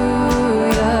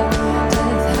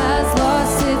 death has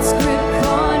lost its grip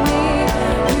on me.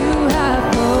 You have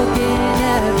broken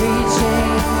every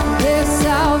chain. There's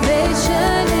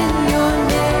salvation in your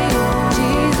name,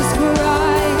 Jesus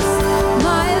Christ,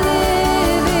 my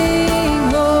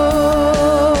living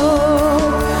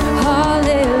hope.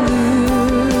 Hallelujah,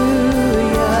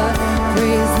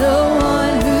 praise the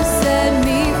one who set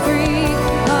me free.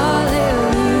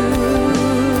 Hallelujah,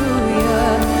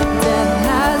 death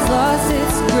has lost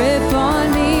its grip on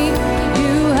me.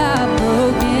 You have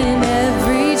broken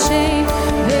every chain.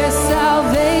 There's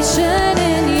salvation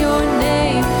in your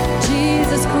name,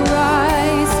 Jesus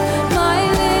Christ, my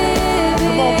living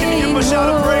Come on, can you give him a shout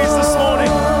of praise this morning?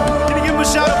 Can you give him a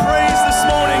shout of praise this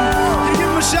morning? Can you give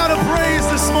him a shout of praise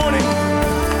this morning?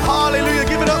 Hallelujah.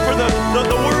 Give it up for the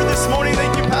word this morning.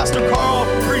 Thank you, Pastor Carl,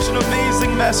 for preaching an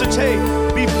amazing message. Hey,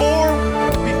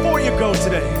 before you go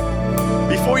today,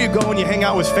 before you go and you hang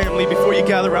out with family, before you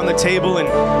gather around the table and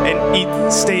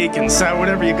eat steak and salad,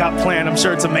 whatever you got planned, I'm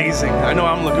sure it's amazing. I know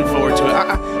I'm looking forward to it.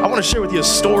 I want to share with you a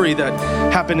story that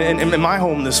happened in my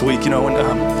home this week. You know, and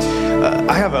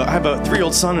I have a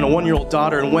 3-year-old son and a 1-year-old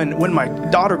daughter, and when my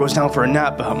daughter goes down for a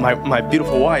nap, my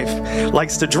beautiful wife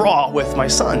likes to draw with my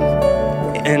son.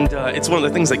 And it's one of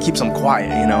the things that keeps him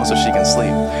quiet, you know, so she can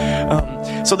sleep.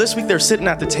 So this week they're sitting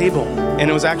at the table, and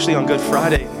it was actually on Good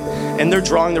Friday, and they're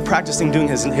practicing doing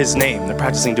his name. They're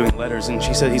practicing doing letters, and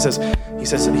he says,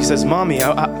 Mommy,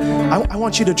 I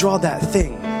want you to draw that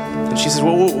thing. And she says,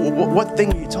 well, what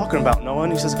thing are you talking about, Noah?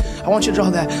 And he says, I want you to draw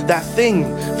that thing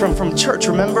from church,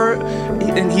 remember?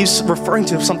 And he's referring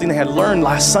to something they had learned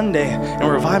last Sunday in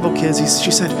Revival Kids.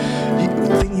 She said,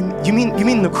 you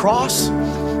mean the cross?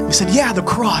 He said, yeah, the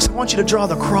cross. I want you to draw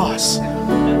the cross.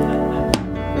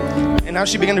 And as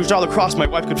she began to draw the cross, my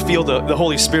wife could feel the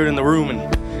Holy Spirit in the room,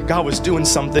 and God was doing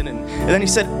something. And then he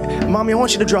said, Mommy, I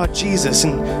want you to draw Jesus.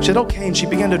 And she said, okay. And she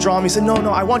began to draw him. He said, no,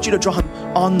 I want you to draw him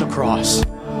on the cross.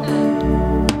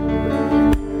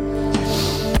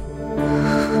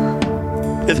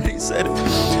 And then he said,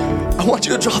 I want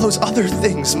you to draw those other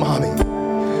things, Mommy.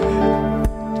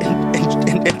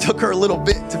 And it took her a little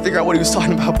bit to figure out what he was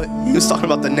talking about, but he was talking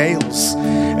about the nails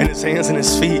in his hands and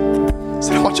his feet.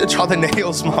 said, I want you to draw the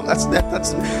nails, Mom. That's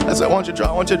what I want you to draw.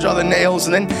 I want you to draw the nails.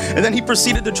 And then he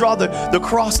proceeded to draw the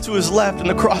cross to his left and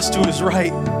the cross to his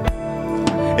right.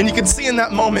 And you could see in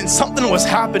that moment, something was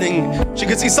happening. She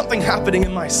could see something happening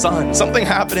in my son, something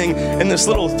happening in this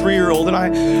little 3-year-old. And I,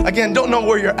 again, don't know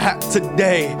where you're at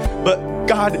today, but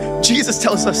God, Jesus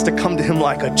tells us to come to him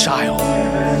like a child.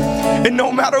 And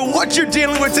no matter what you're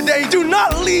dealing with today, do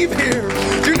not leave here.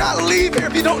 Do not leave here.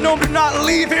 If you don't know him, do not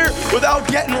leave here without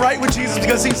getting right with Jesus,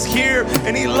 because he's here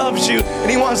and he loves you and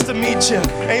he wants to meet you.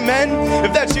 Amen.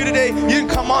 If that's you today, you can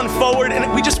come on forward,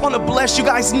 and we just want to bless you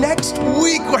guys. Next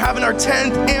week, we're having our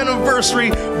 10th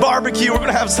anniversary barbecue. We're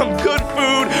going to have some good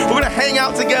food. We're going to hang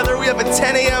out together. We have a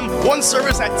 10 a.m., one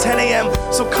service at 10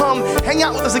 a.m. So come hang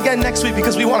out with us again next week,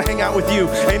 because we want to hang out with you.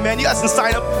 Amen. You guys can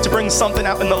sign up to bring something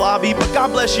out in the lobby, but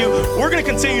God bless you. We're going to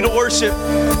continue to worship.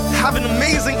 Have an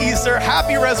amazing Easter.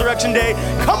 Happy Resurrection Day.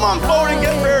 Come on forward and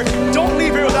get prayer. Don't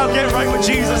leave here without getting right with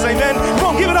Jesus. Amen.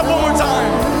 Come on,